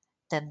them,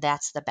 then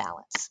that's the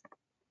balance.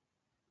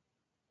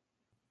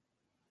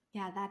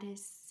 Yeah, that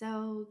is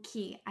so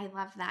key. I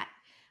love that.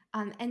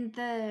 And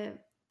the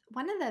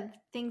one of the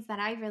things that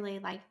I really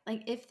like,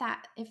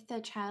 if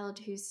the child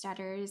who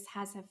stutters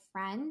has a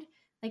friend,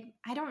 like,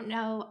 I don't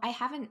know, I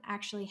haven't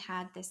actually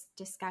had this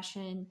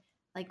discussion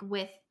like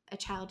with a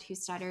child who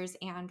stutters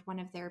and one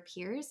of their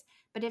peers,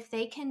 but if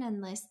they can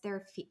enlist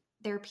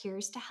their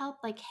peers to help,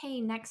 like,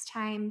 hey, next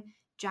time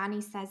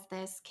Johnny says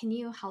this, can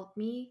you help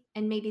me?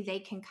 And maybe they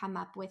can come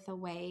up with a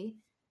way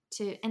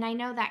to, and I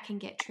know that can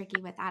get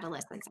tricky with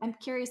adolescents. I'm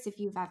curious if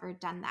you've ever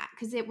done that,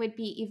 because it would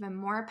be even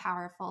more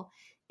powerful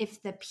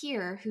if the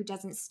peer who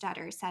doesn't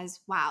stutter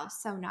says, wow,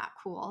 so not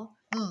cool.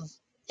 Mm,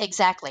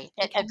 exactly.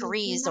 It Like, have you seen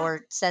agrees that?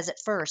 or says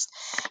it first.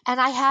 And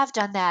I have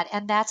done that.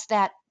 And that's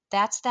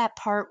that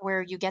part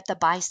where you get the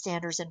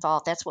bystanders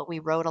involved. That's what we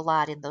wrote a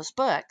lot in those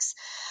books,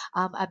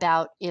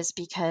 about, is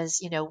because,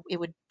 it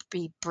would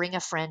be bring a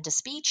friend to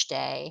speech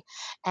day,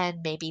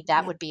 and maybe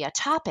that Yeah. would be a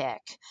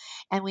topic.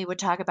 And we would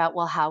talk about,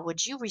 well, how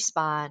would you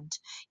respond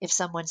if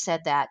someone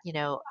said that?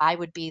 I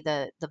would be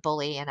the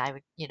bully, and I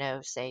would,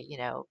 say, you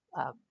know,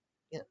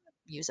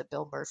 use a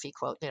Bill Murphy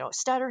quote,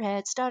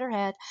 stutterhead,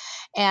 stutterhead,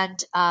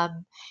 and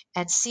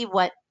see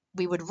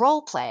we would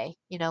role play,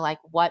 like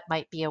what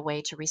might be a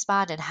way to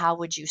respond and how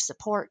would you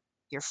support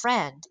your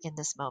friend in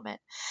this moment.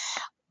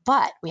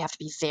 But we have to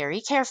be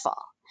very careful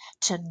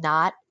to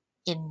not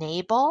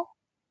enable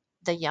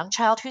the young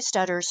child who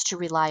stutters to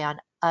rely on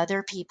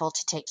other people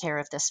to take care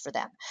of this for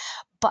them.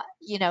 But,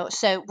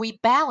 so we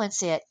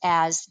balance it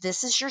as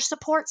this is your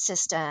support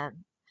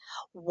system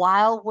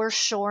while we're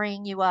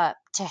shoring you up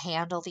to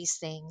handle these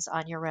things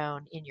on your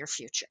own in your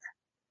future.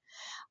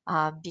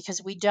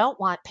 Because we don't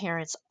want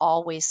parents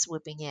always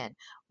swooping in.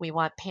 We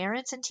want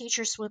parents and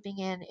teachers swooping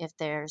in if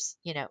there's,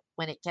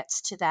 when it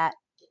gets to that,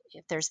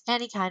 if there's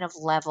any kind of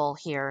level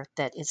here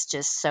that is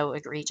just so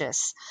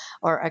egregious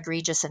or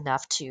egregious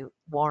enough to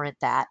warrant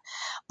that.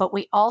 But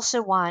we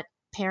also want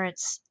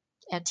parents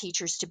and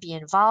teachers to be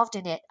involved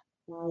in it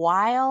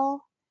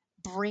while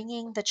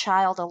bringing the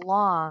child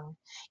along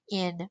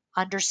in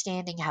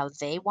understanding how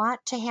they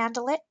want to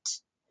handle it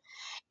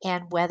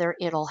and whether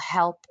it'll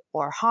help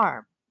or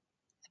harm.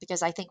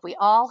 Because I think we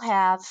all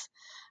have,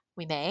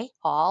 we may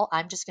all,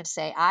 I'm just going to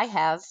say I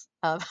have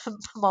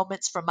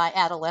moments from my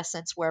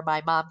adolescence where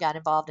my mom got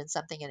involved in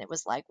something and it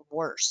was like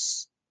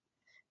worse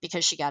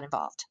because she got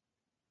involved.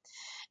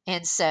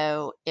 And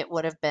so it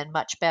would have been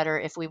much better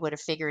if we would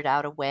have figured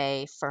out a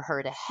way for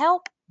her to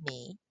help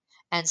me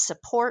and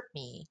support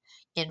me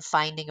in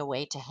finding a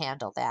way to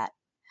handle that,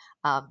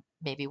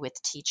 maybe with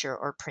teacher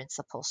or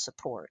principal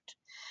support.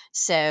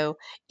 So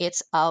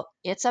it's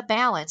a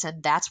balance,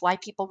 and that's why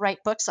people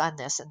write books on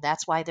this, and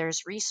that's why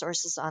there's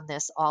resources on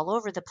this all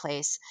over the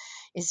place,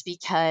 is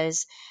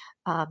because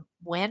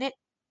when it,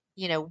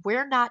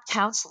 we're not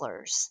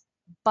counselors,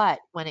 but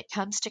when it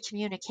comes to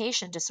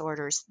communication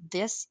disorders,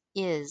 this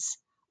is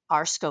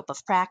our scope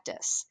of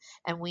practice,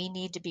 and we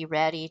need to be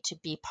ready to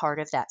be part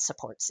of that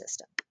support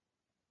system.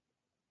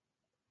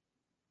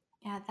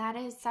 Yeah, that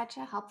is such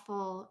a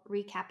helpful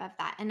recap of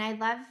that. And I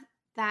love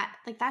that,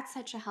 like, that's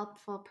such a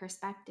helpful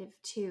perspective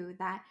too,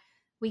 that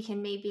we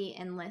can maybe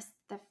enlist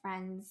the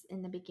friends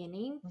in the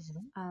beginning,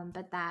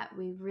 but that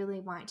we really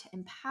want to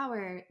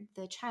empower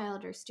the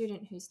child or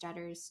student who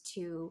stutters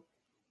to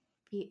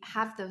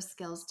have those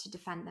skills to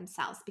defend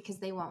themselves, because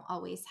they won't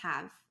always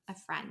have a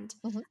friend.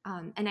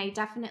 And I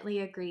definitely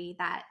agree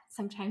that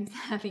sometimes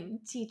having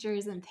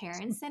teachers and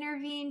parents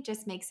intervene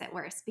just makes it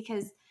worse,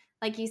 because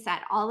like you said,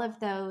 all of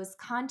those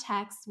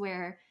contexts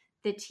where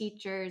the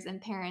teachers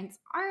and parents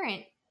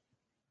aren't,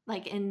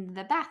 like in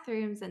the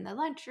bathrooms and the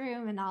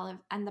lunchroom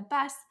and the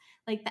bus,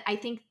 like I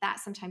think that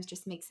sometimes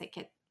just makes it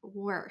get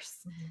worse.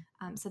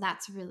 So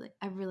that's really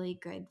a really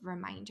good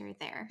reminder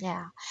there.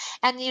 Yeah.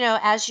 And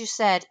as you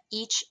said,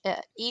 each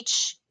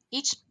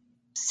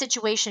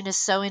situation is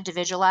so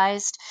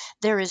individualized.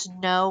 There is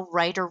no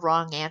right or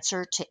wrong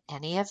answer to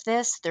any of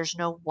this. There's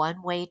no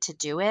one way to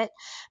do it.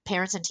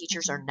 Parents and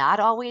teachers are not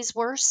always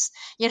worse.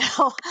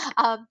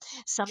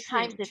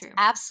 Sometimes it's True.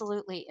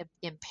 absolutely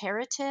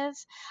imperative,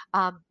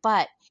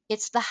 but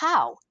it's the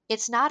how.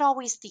 It's not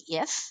always the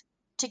if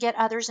to get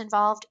others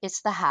involved.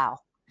 It's the how.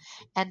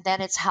 And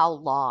then it's how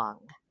long,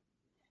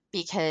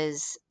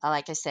 because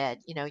like I said,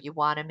 you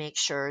want to make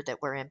sure that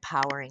we're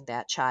empowering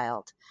that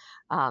child.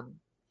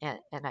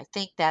 And I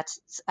think that's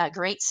a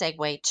great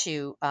segue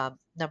to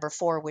number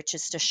 4, which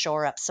is to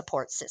shore up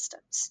support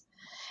systems.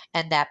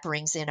 And that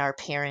brings in our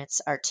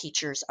parents, our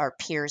teachers, our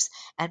peers,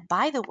 and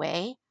by the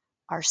way,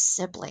 our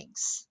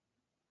siblings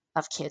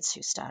of kids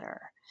who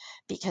stutter,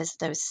 because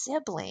those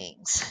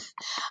siblings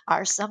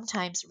are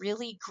sometimes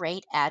really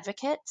great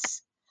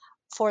advocates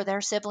for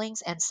their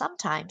siblings, and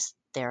sometimes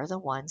they're the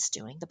ones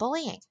doing the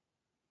bullying.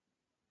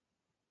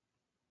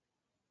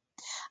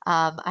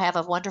 I have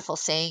a wonderful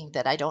saying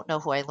that I don't know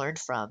who I learned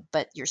from,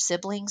 but your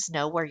siblings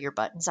know where your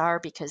buttons are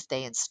because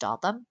they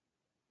installed them.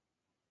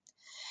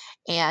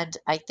 And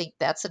I think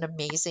that's an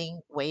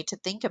amazing way to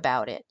think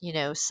about it.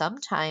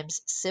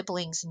 Sometimes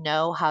siblings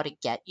know how to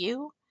get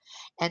you,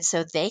 and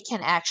so they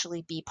can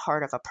actually be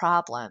part of a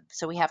problem.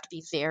 So we have to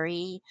be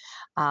very,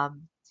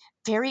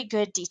 very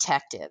good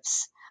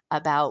detectives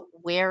about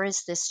where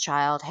is this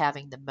child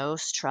having the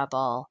most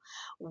trouble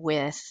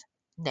with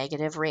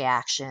negative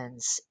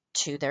reactions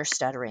to their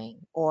stuttering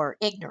or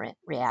ignorant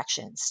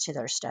reactions to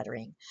their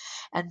stuttering.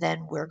 And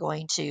then we're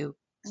going to,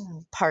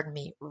 pardon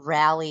me,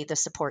 rally the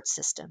support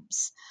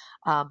systems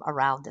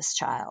around this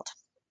child.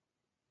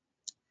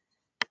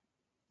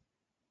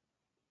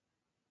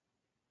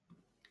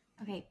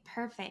 Okay,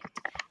 perfect.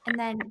 And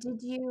then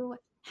did you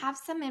have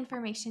some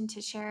information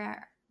to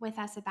share with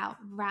us about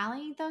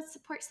rallying those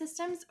support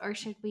systems, or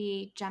should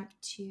we jump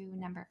to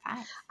number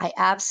 5? I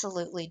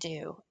absolutely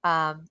do.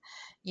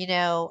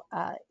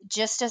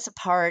 Just as a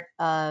part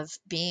of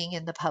being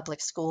in the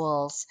public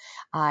schools,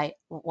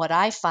 what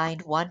I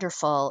find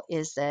wonderful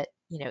is that,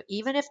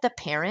 even if the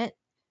parent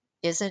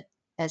isn't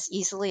as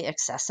easily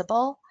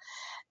accessible,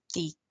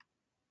 the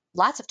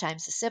lots of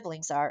times the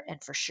siblings are,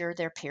 and for sure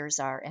their peers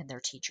are, and their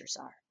teachers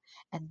are.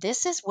 And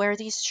this is where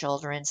these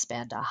children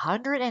spend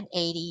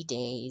 180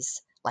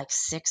 days like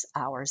 6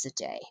 hours a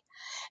day.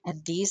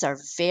 And these are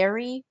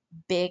very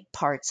big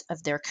parts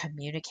of their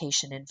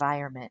communication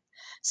environment.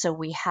 So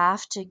we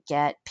have to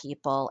get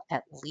people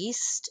at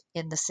least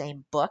in the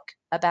same book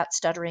about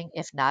stuttering,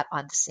 if not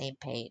on the same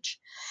page.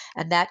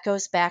 And that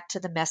goes back to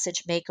the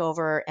message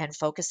makeover and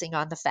focusing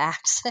on the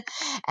facts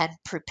and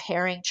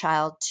preparing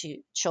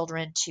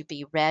children to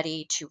be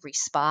ready to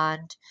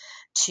respond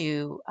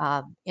to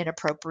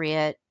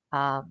inappropriate,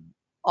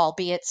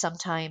 albeit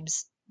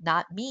sometimes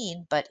not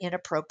mean, but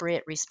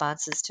inappropriate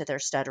responses to their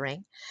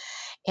stuttering.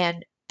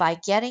 And by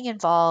getting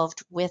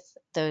involved with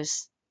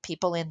those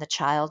people in the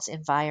child's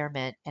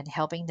environment and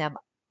helping them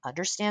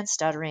understand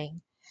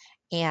stuttering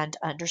and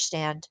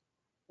understand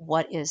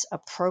what is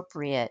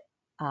appropriate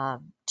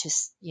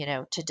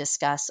to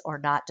discuss or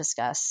not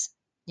discuss,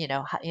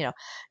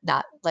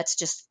 not let's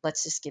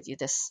just give you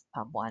this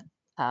one.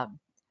 Um,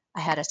 I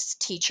had a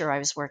teacher I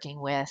was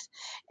working with,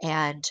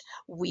 and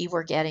we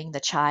were getting the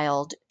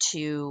child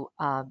to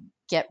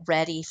get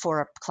ready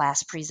for a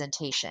class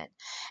presentation.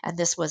 And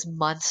this was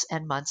months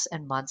and months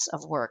and months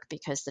of work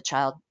because the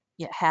child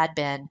had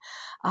been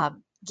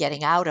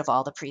getting out of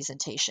all the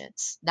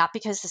presentations, not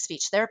because the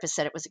speech therapist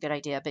said it was a good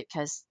idea, but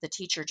because the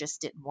teacher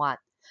just didn't want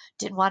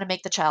to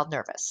make the child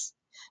nervous.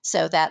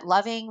 So that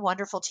loving,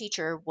 wonderful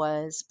teacher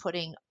was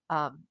putting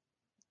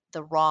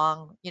the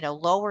wrong,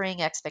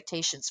 lowering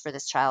expectations for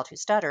this child who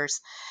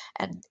stutters.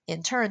 And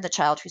in turn, the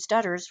child who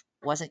stutters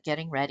wasn't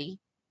getting ready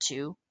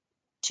to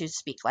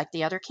speak like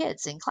the other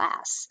kids in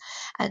class.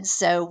 And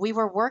so we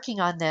were working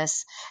on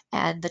this,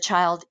 and the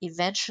child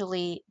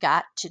eventually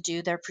got to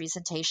do their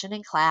presentation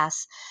in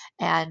class.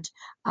 And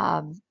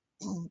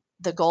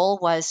the goal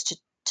was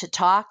to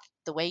talk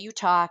the way you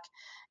talk,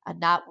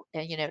 and not,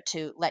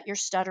 to let your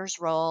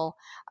stutters roll.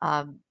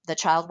 The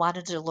child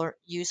wanted to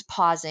use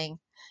pausing.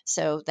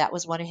 So that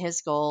was one of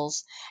his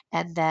goals.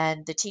 And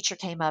then the teacher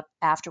came up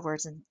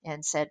afterwards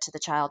and said to the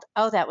child,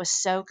 "Oh, that was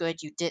so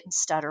good. You didn't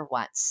stutter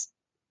once."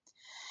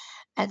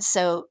 And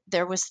so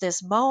there was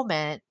this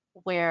moment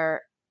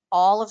where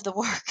all of the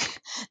work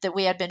that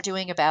we had been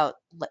doing about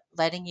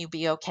letting you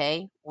be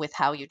okay with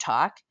how you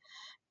talk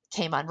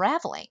came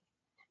unraveling.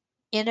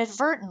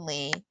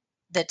 Inadvertently,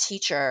 the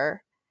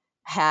teacher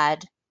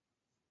had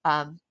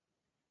um,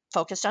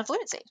 focused on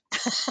fluency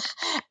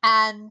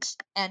and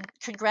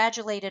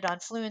congratulated on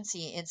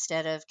fluency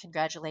instead of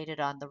congratulated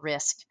on the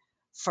risk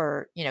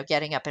for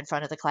getting up in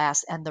front of the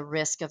class and the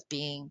risk of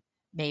being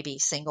maybe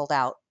singled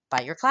out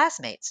by your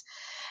classmates.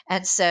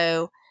 And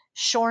so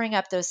shoring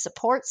up those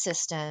support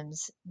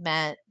systems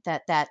meant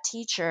that that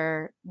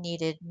teacher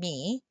needed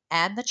me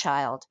and the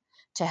child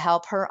to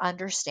help her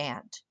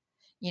understand,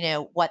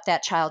 what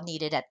that child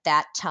needed at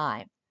that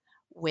time,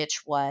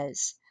 which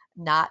was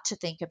not to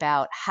think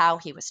about how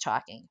he was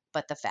talking,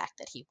 but the fact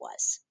that he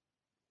was.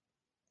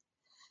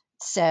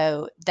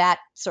 So that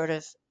sort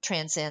of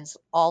transcends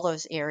all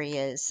those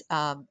areas.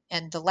 And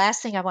the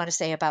last thing I want to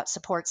say about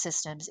support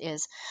systems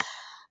is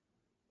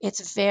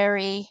it's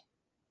very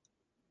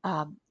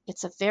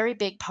it's a very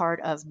big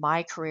part of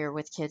my career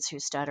with kids who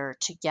stutter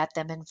to get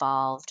them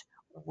involved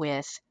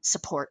with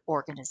support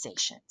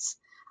organizations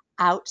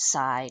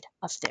outside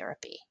of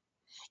therapy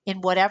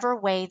in whatever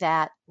way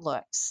that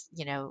looks.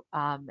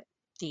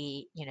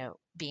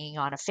 Being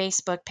on a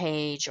Facebook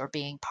page or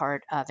being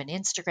part of an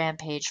Instagram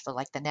page for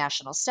like the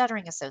National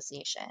Stuttering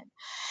Association,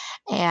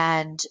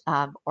 and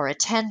or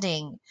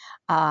attending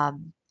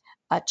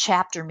a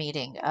chapter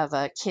meeting of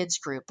a kids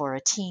group or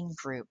a teen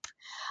group,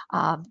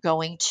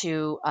 going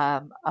to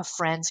a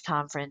friends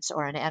conference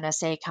or an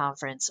NSA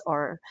conference,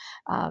 or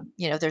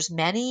there's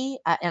many,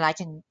 and I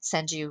can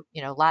send you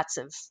lots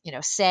of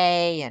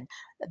say, and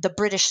the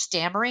British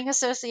Stammering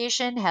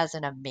Association has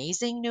an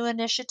amazing new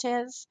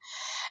initiative.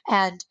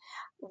 And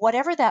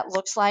whatever that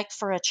looks like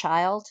for a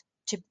child,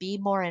 to be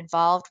more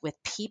involved with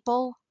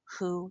people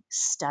who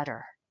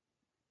stutter,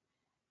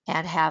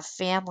 and have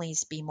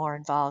families be more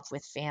involved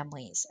with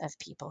families of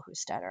people who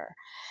stutter,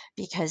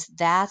 because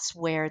that's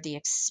where the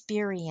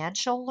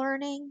experiential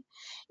learning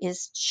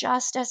is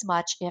just as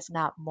much, if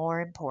not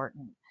more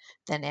important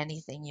than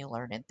anything you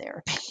learn in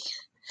therapy.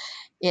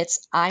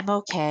 It's I'm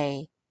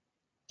okay,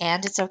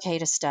 and it's okay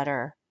to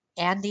stutter,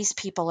 and these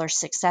people are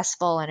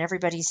successful and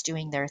everybody's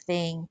doing their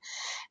thing,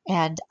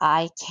 and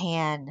I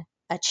can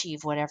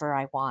achieve whatever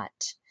I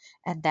want.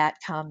 And that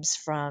comes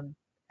from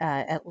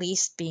at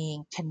least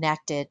being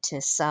connected to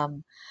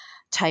some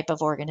type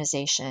of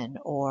organization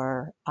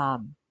or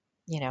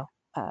you know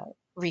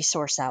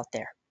resource out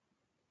there.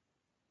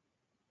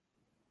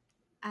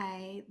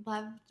 I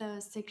love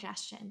those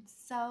suggestions.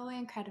 So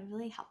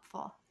incredibly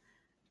helpful.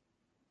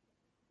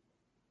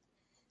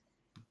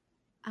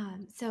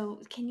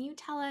 So can you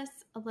tell us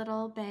a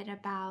little bit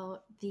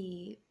about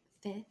the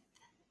fifth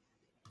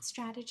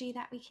strategy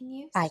that we can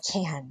use? I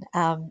can.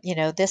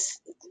 This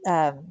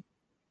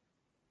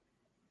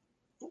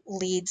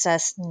leads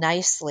us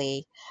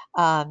nicely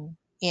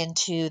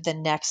into the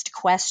next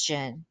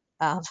question,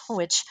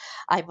 which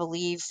I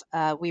believe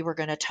we were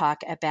going to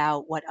talk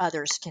about what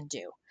others can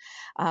do.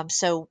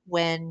 So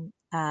when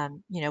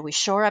we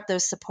shore up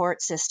those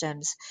support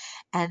systems,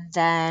 and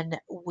then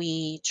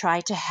we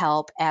try to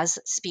help as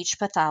speech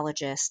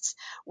pathologists.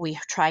 We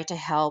try to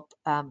help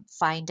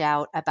find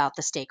out about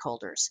the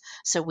stakeholders,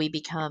 so we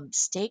become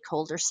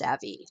stakeholder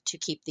savvy to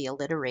keep the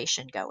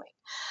alliteration going.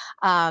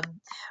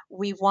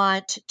 We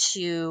want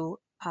to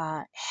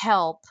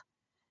help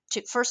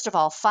to, first of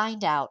all,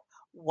 find out,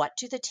 what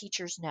do the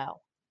teachers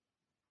know,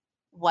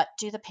 what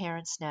do the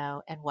parents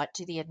know, and what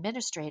do the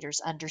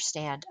administrators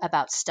understand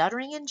about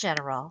stuttering in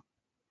general,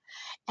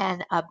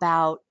 and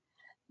about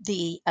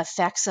the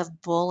effects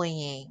of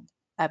bullying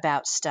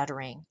about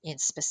stuttering in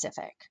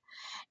specific.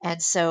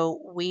 And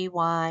so we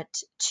want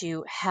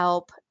to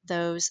help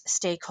those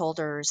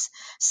stakeholders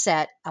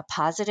set a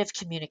positive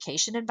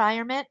communication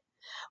environment,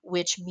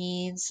 which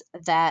means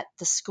that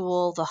the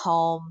school, the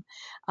home,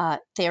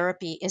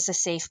 therapy is a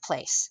safe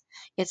place.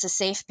 It's a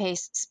safe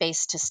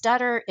space to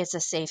stutter. It's a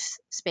safe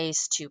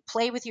space to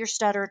play with your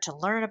stutter, to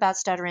learn about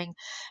stuttering,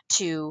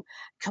 to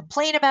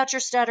complain about your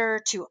stutter,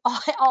 to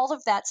all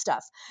of that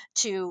stuff,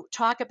 to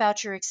talk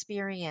about your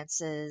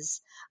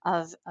experiences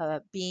of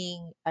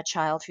being a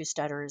child who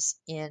stutters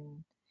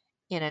in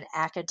an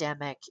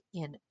academic,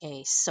 in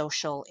a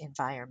social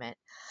environment.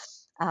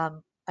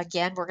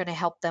 Again, we're going to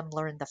help them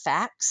learn the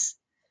facts.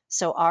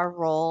 So our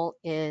role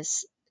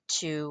is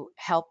to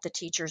help the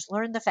teachers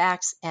learn the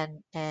facts,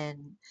 and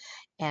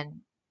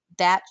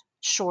that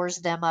shores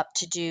them up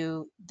to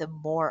do the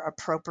more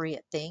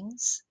appropriate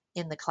things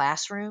in the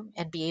classroom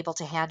and be able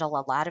to handle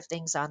a lot of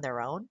things on their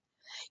own,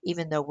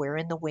 even though we're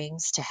in the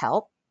wings to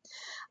help.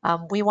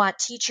 We want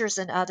teachers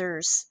and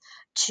others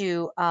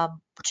to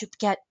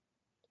get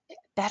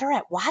better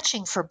at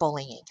watching for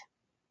bullying.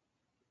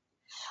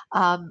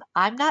 I'm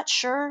not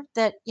sure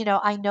that,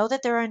 I know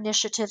that there are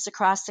initiatives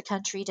across the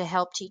country to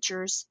help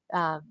teachers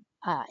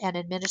and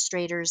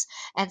administrators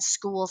and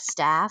school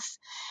staff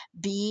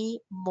be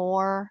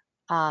more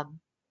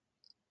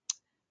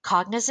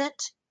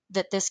cognizant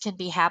that this can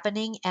be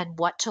happening, and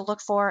what to look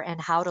for and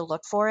how to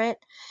look for it.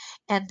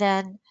 And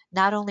then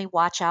not only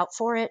watch out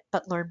for it,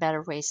 but learn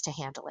better ways to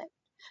handle it.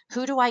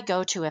 Who do I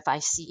go to if I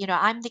see,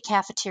 I'm the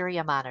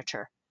cafeteria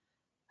monitor.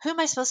 Who am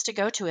I supposed to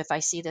go to if I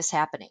see this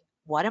happening?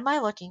 What am I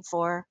looking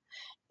for?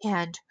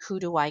 And who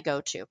do I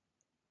go to?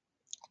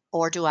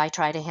 Or do I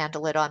try to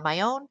handle it on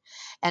my own?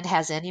 And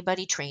has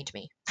anybody trained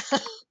me?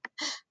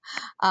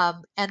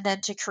 And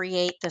then to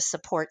create the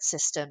support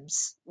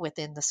systems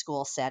within the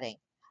school setting,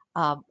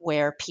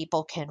 where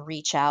people can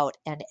reach out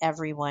and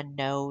everyone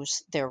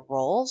knows their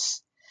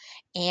roles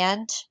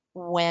and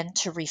when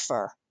to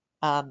refer.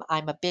 I'm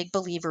a big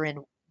believer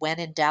in, when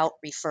in doubt,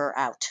 refer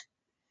out.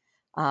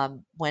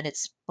 When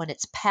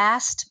it's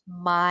past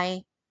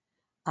my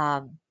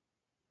um,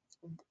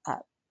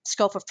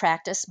 scope of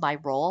practice, my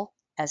role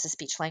as a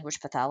speech language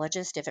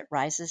pathologist, if it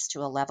rises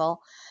to a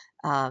level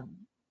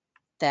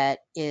that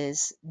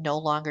is no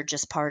longer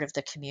just part of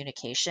the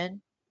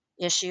communication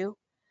issue,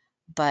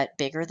 but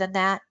bigger than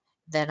that,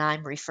 then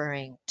I'm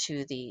referring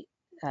to the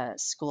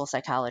school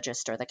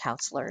psychologist or the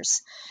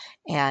counselors.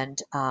 And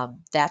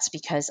that's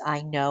because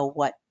I know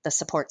what the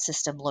support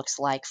system looks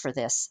like for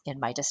this in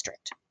my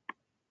district.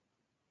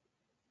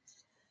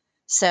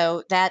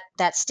 So that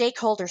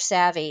stakeholder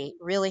savvy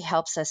really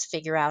helps us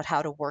figure out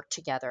how to work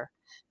together,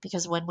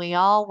 because when we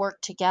all work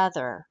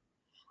together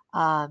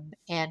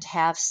and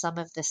have some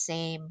of the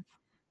same,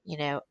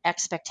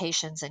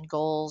 expectations and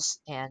goals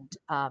and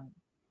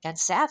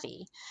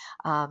savvy,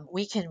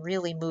 we can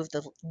really move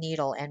the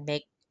needle and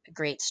make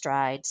great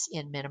strides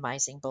in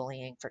minimizing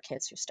bullying for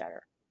kids who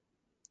stutter.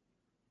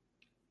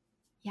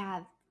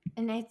 Yeah.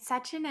 And it's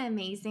such an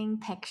amazing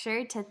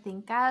picture to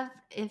think of.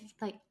 If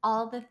like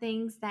all the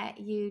things that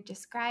you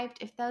described,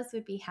 if those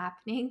would be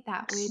happening,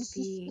 that would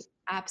be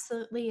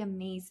absolutely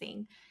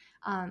amazing.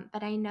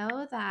 But I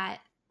know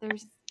that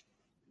there's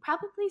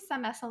probably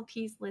some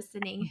SLPs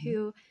listening Mhm.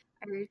 who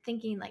are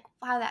thinking like,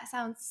 wow, that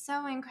sounds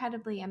so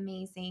incredibly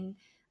amazing.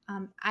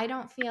 I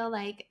don't feel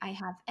like I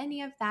have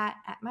any of that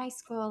at my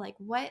school. Like,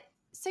 what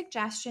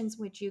suggestions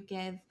would you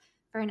give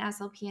for an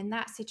SLP in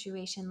that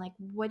situation? Like,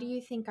 what do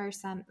you think are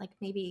some, like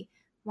maybe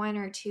one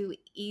or two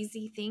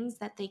easy things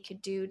that they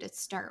could do to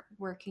start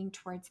working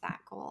towards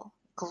that goal?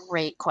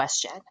 Great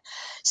question.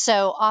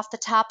 So, off the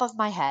top of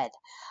my head,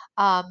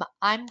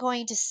 I'm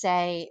going to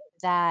say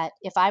that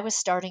if I was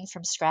starting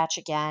from scratch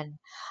again,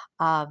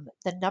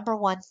 the number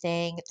one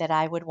thing that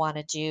I would want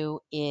to do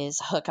is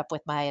hook up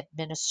with my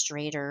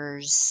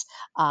administrator's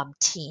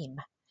team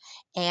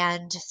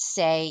and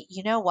say,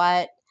 you know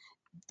what,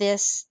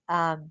 this,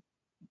 I'm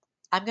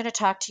going to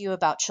talk to you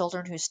about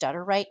children who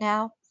stutter right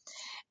now.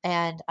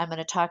 And I'm going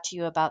to talk to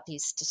you about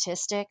these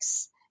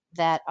statistics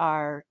that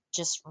are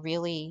just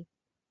really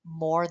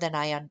more than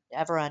I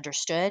ever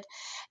understood.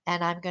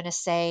 And I'm going to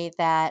say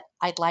that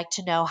I'd like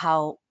to know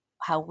how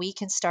we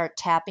can start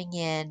tapping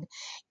in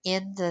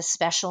the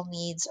special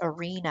needs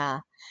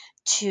arena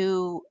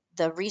to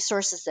the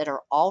resources that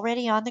are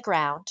already on the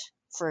ground.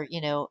 For,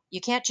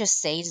 you can't just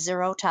say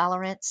zero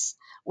tolerance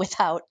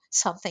without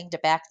something to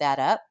back that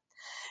up.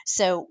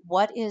 So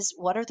what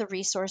are the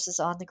resources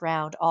on the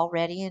ground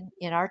already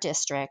in our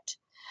district,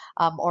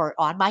 or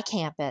on my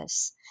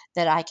campus,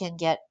 that I can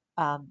get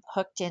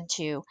hooked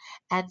into?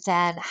 And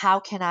then how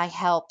can I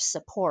help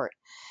support?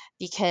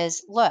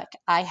 Because look,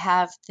 I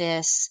have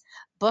this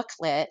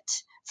booklet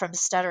from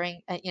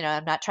Stuttering.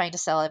 I'm not trying to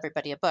sell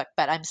everybody a book,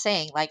 but I'm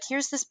saying, like,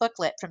 here's this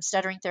booklet from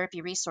Stuttering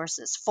Therapy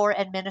Resources for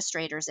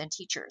administrators and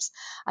teachers.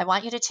 I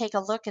want you to take a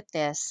look at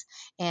this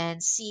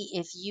and see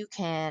if you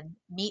can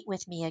meet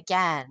with me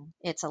again.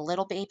 It's a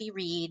little baby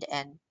read,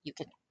 and you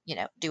can,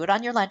 do it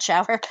on your lunch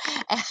hour.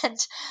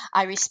 And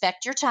I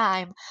respect your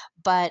time,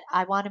 but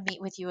I want to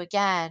meet with you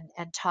again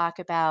and talk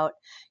about,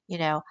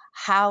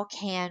 how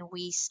can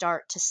we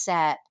start to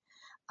set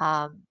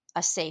a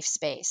safe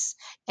space.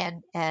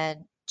 And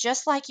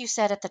just like you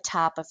said at the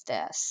top of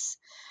this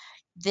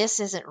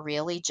isn't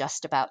really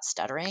just about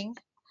stuttering.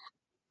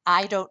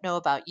 I don't know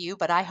about you,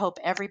 but I hope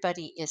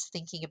everybody is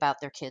thinking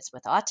about their kids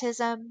with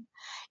autism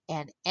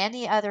and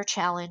any other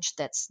challenge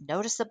that's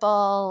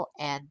noticeable,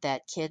 and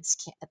that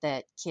kids,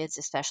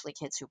 especially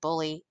kids who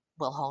bully,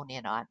 will hone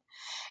in on.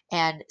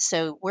 And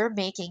so we're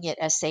making it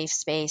a safe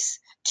space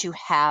to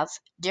have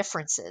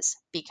differences,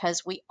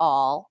 because we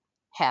all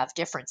have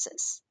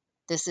differences.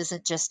 This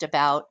isn't just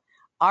about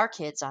our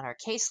kids on our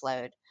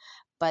caseload,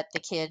 but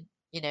the kid,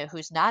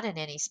 who's not in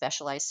any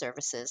specialized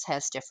services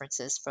has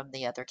differences from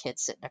the other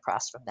kids sitting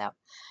across from them.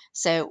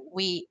 So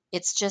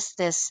it's just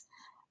this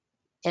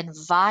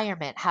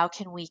environment. How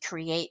can we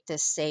create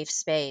this safe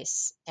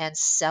space and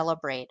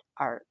celebrate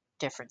our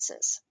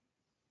differences?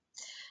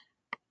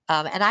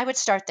 And I would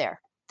start there.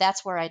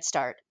 That's where I'd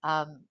start.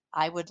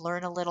 I would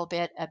learn a little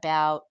bit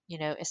about,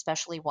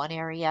 especially one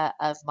area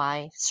of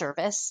my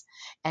service,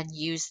 and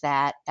use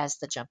that as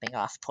the jumping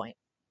off point.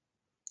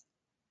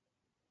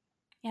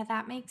 Yeah,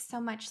 that makes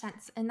so much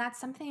sense. And that's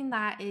something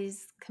that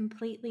is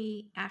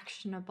completely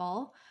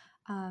actionable.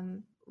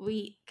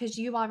 Because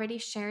you already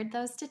shared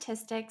those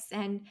statistics,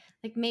 and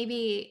like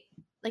maybe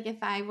like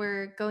if I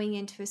were going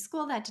into a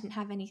school that didn't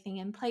have anything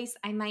in place,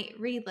 I might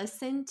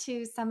re-listen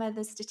to some of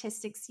the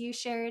statistics you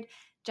shared,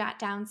 jot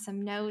down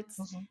some notes,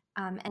 Mhm,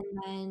 and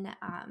then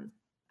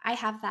I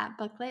have that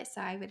booklet,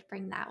 so I would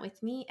bring that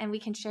with me, and we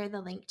can share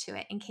the link to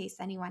it in case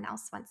anyone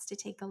else wants to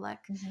take a look.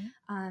 mhm.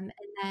 And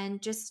then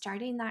just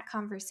starting that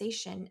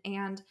conversation.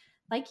 And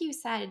like you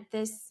said,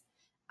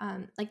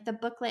 like the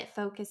booklet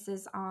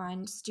focuses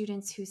on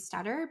students who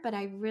stutter, but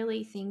I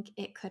really think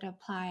it could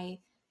apply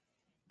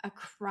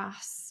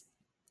across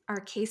our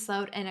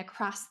caseload and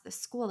across the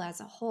school as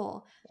a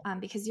whole,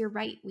 because you're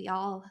right, we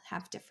all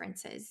have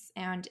differences,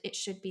 and it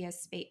should be a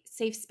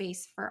safe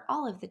space for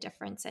all of the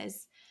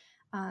differences.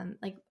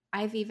 Like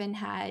I've even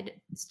had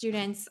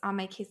students on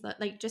my caseload,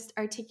 like just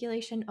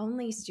articulation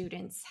only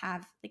students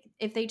have, like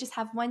if they just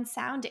have one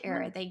sound Mhm,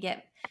 error, they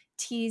get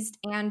teased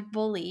and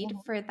bullied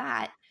mhm. for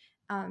that.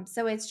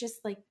 So it's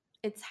just like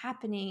it's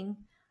happening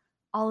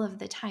all of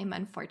the time,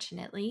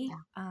 unfortunately.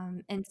 Yeah,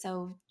 And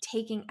so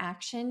taking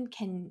action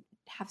can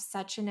have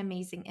such an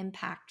amazing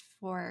impact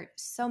for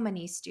so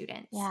many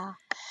students. yeah.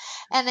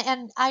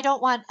 And I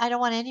don't want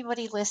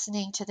anybody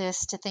listening to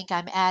this to think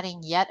I'm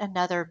adding yet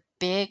another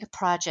big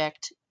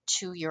project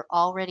to your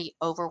already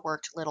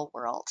overworked little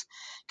world,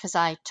 because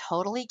I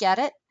totally get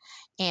it,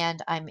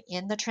 and I'm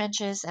in the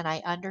trenches, and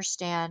I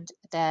understand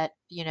that,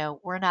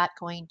 we're not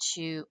going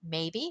to,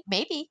 maybe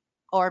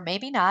or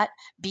maybe not,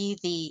 be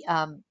the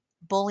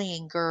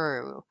bullying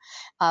guru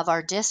of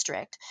our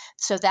district.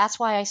 So that's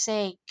why I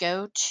say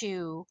go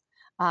to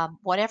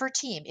whatever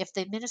team. If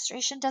the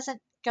administration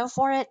doesn't go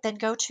for it, then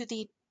go to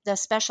the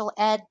special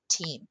ed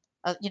team,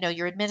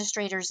 your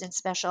administrators in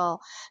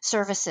special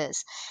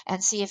services,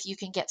 and see if you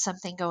can get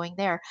something going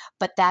there.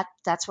 But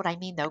that's what I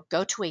mean, though.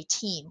 Go to a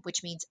team,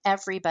 which means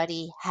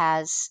everybody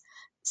has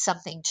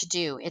something to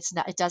do.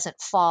 It doesn't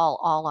fall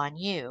all on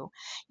you.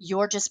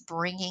 You're just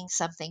bringing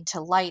something to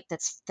light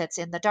that's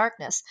in the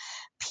darkness.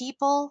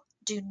 People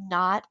do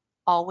not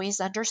always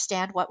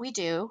understand what we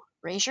do.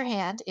 Raise your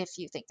hand if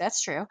you think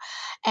that's true.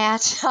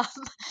 And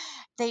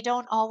they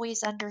don't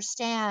always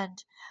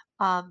understand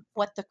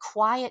what the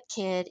quiet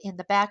kid in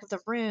the back of the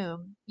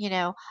room,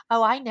 oh,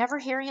 I never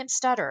hear him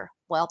stutter.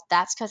 Well,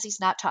 that's because he's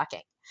not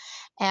talking.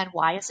 And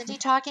why isn't he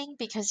talking?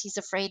 Because he's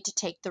afraid to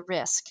take the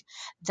risk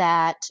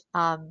that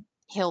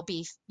he'll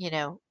be,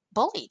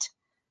 bullied.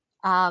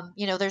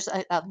 There's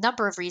a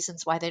number of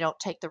reasons why they don't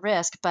take the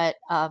risk, but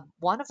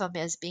one of them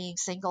is being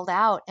singled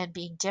out and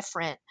being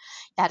different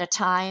at a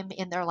time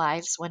in their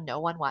lives when no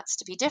one wants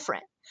to be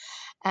different.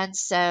 And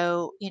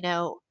so,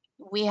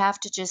 we have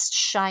to just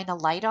shine a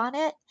light on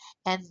it,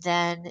 and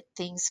then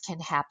things can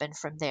happen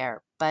from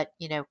there. But,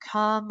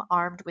 come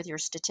armed with your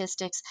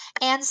statistics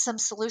and some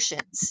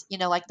solutions.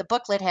 Like the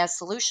booklet has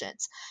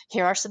solutions.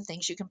 Here are some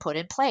things you can put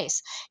in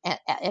place.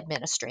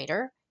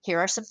 Administrator, here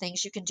are some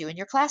things you can do in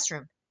your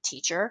classroom.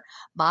 Teacher,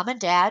 mom and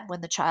dad, when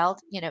the child,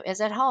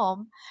 is at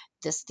home,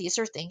 these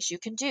are things you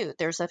can do.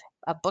 There's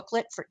a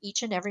booklet for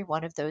each and every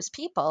one of those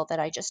people that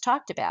I just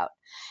talked about.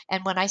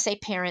 And when I say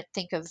parent,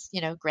 think of,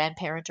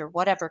 grandparent or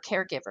whatever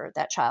caregiver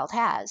that child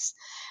has.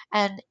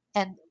 And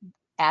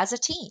as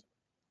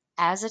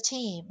a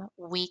team,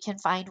 we can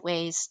find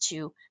ways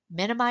to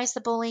minimize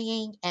the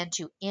bullying and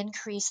to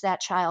increase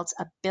that child's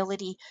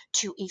ability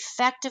to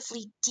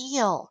effectively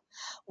deal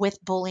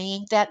with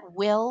bullying that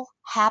will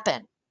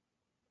happen.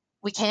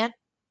 We can't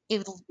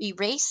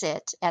erase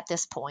it at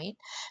this point.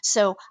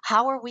 So,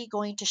 how are we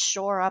going to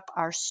shore up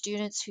our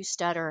students who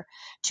stutter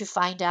to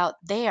find out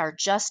they are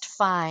just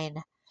fine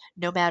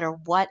no matter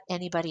what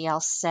anybody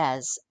else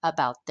says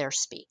about their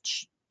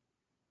speech?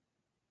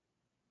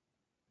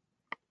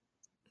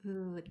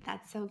 Ooh,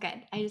 that's so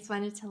good. I just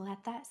wanted to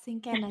let that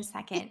sink in a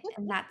second,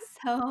 and that's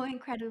so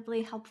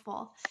incredibly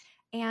helpful.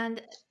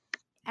 And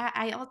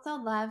I also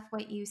love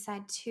what you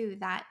said too,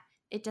 that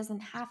it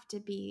doesn't have to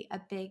be a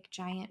big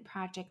giant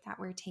project that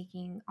we're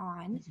taking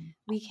on. Mhm.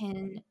 We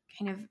can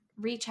kind of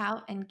reach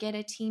out and get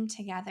a team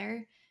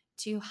together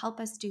to help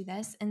us do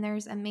this. And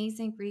there's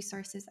amazing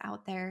resources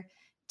out there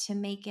to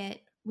make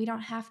it, we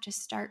don't have to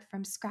start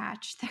from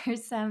scratch.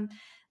 There's some,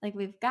 like,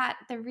 we've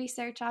got the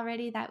research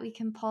already that we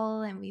can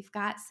pull, and we've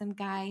got some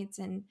guides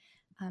and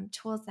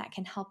tools that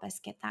can help us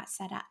get that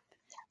set up.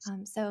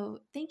 So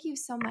thank you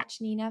so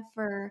much, Nina,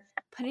 for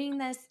putting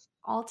this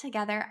all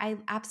together. I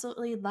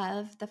absolutely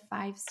love the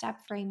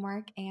 5-step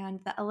framework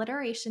and the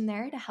alliteration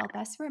there to help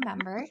us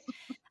remember.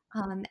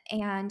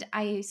 And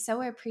I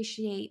so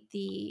appreciate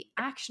the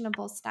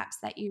actionable steps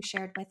that you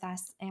shared with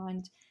us.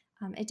 And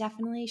it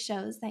definitely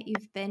shows that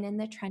you've been in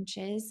the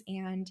trenches.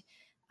 And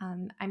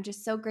I'm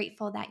just so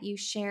grateful that you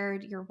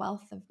shared your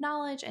wealth of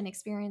knowledge and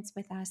experience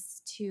with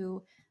us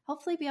to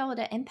hopefully be able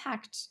to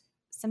impact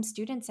some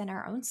students in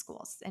our own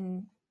schools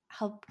and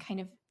help kind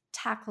of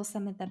tackle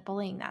some of the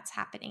bullying that's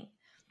happening.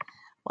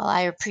 Well,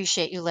 I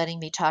appreciate you letting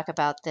me talk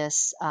about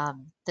this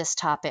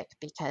topic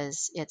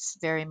because it's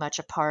very much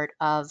a part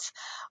of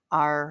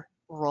our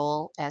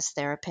role as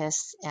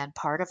therapists and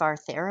part of our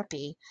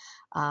therapy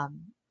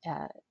um,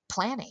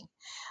 planning.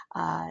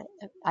 Uh,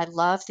 I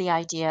love the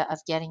idea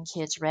of getting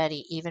kids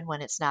ready even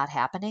when it's not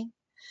happening,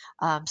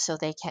 so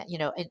they can,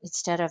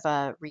 instead of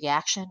a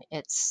reaction,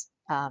 it's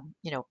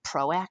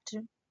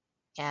proactive,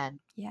 and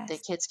the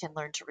Yes. kids can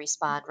learn to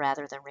respond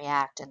rather than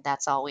react, and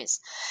that's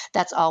always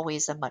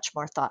a much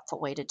more thoughtful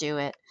way to do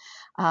it.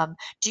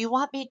 Do you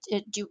want me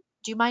to, do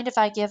you mind if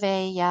I give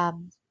a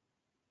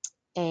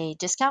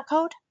discount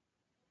code?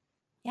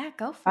 Yeah,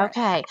 go for it.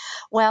 Okay.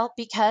 Well,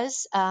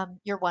 because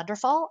you're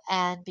wonderful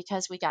and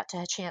because we got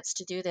a chance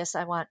to do this,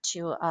 I want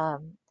to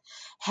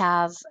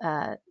have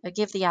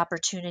give the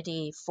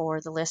opportunity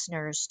for the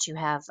listeners to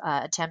have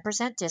a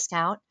 10%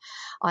 discount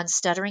on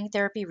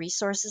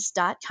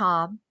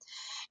stutteringtherapyresources.com,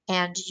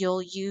 and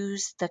you'll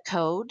use the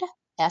code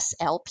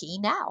SLP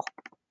now.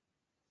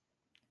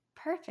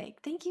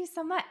 Perfect. Thank you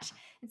so much.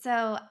 And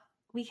so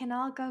we can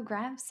all go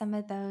grab some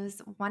of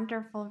those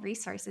wonderful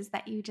resources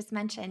that you just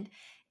mentioned.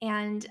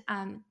 And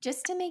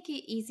just to make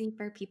it easy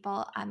for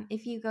people,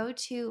 if you go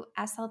to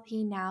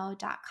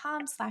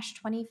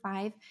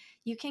slpnow.com/25,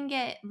 you can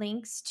get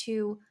links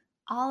to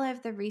all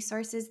of the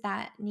resources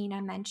that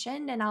Nina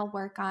mentioned, and I'll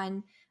work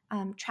on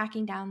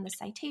tracking down the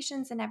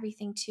citations and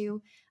everything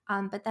too.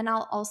 But then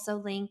I'll also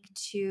link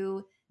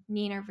to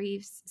Nina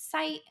Reeves'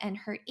 site and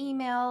her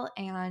email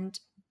and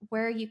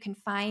where you can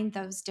find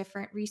those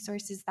different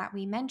resources that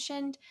we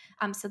mentioned.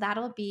 So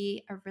that'll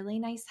be a really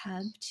nice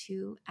hub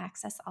to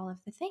access all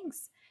of the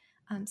things.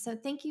 So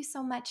thank you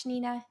so much,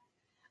 Nina.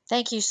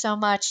 Thank you so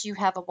much. You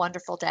have a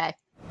wonderful day.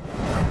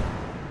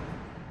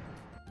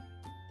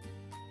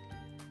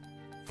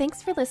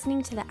 Thanks for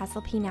listening to the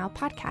SLP Now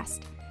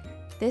podcast.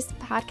 This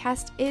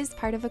podcast is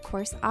part of a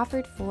course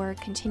offered for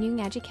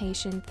continuing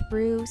education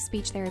through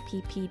Speech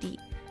Therapy PD.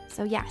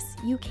 So yes,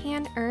 you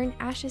can earn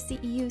ASHA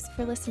CEUs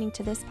for listening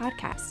to this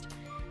podcast.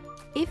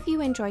 If you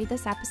enjoyed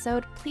this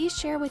episode, please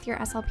share with your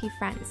SLP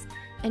friends.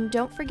 And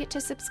don't forget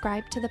to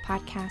subscribe to the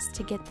podcast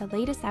to get the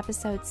latest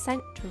episodes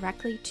sent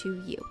directly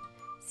to you.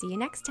 See you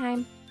next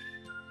time.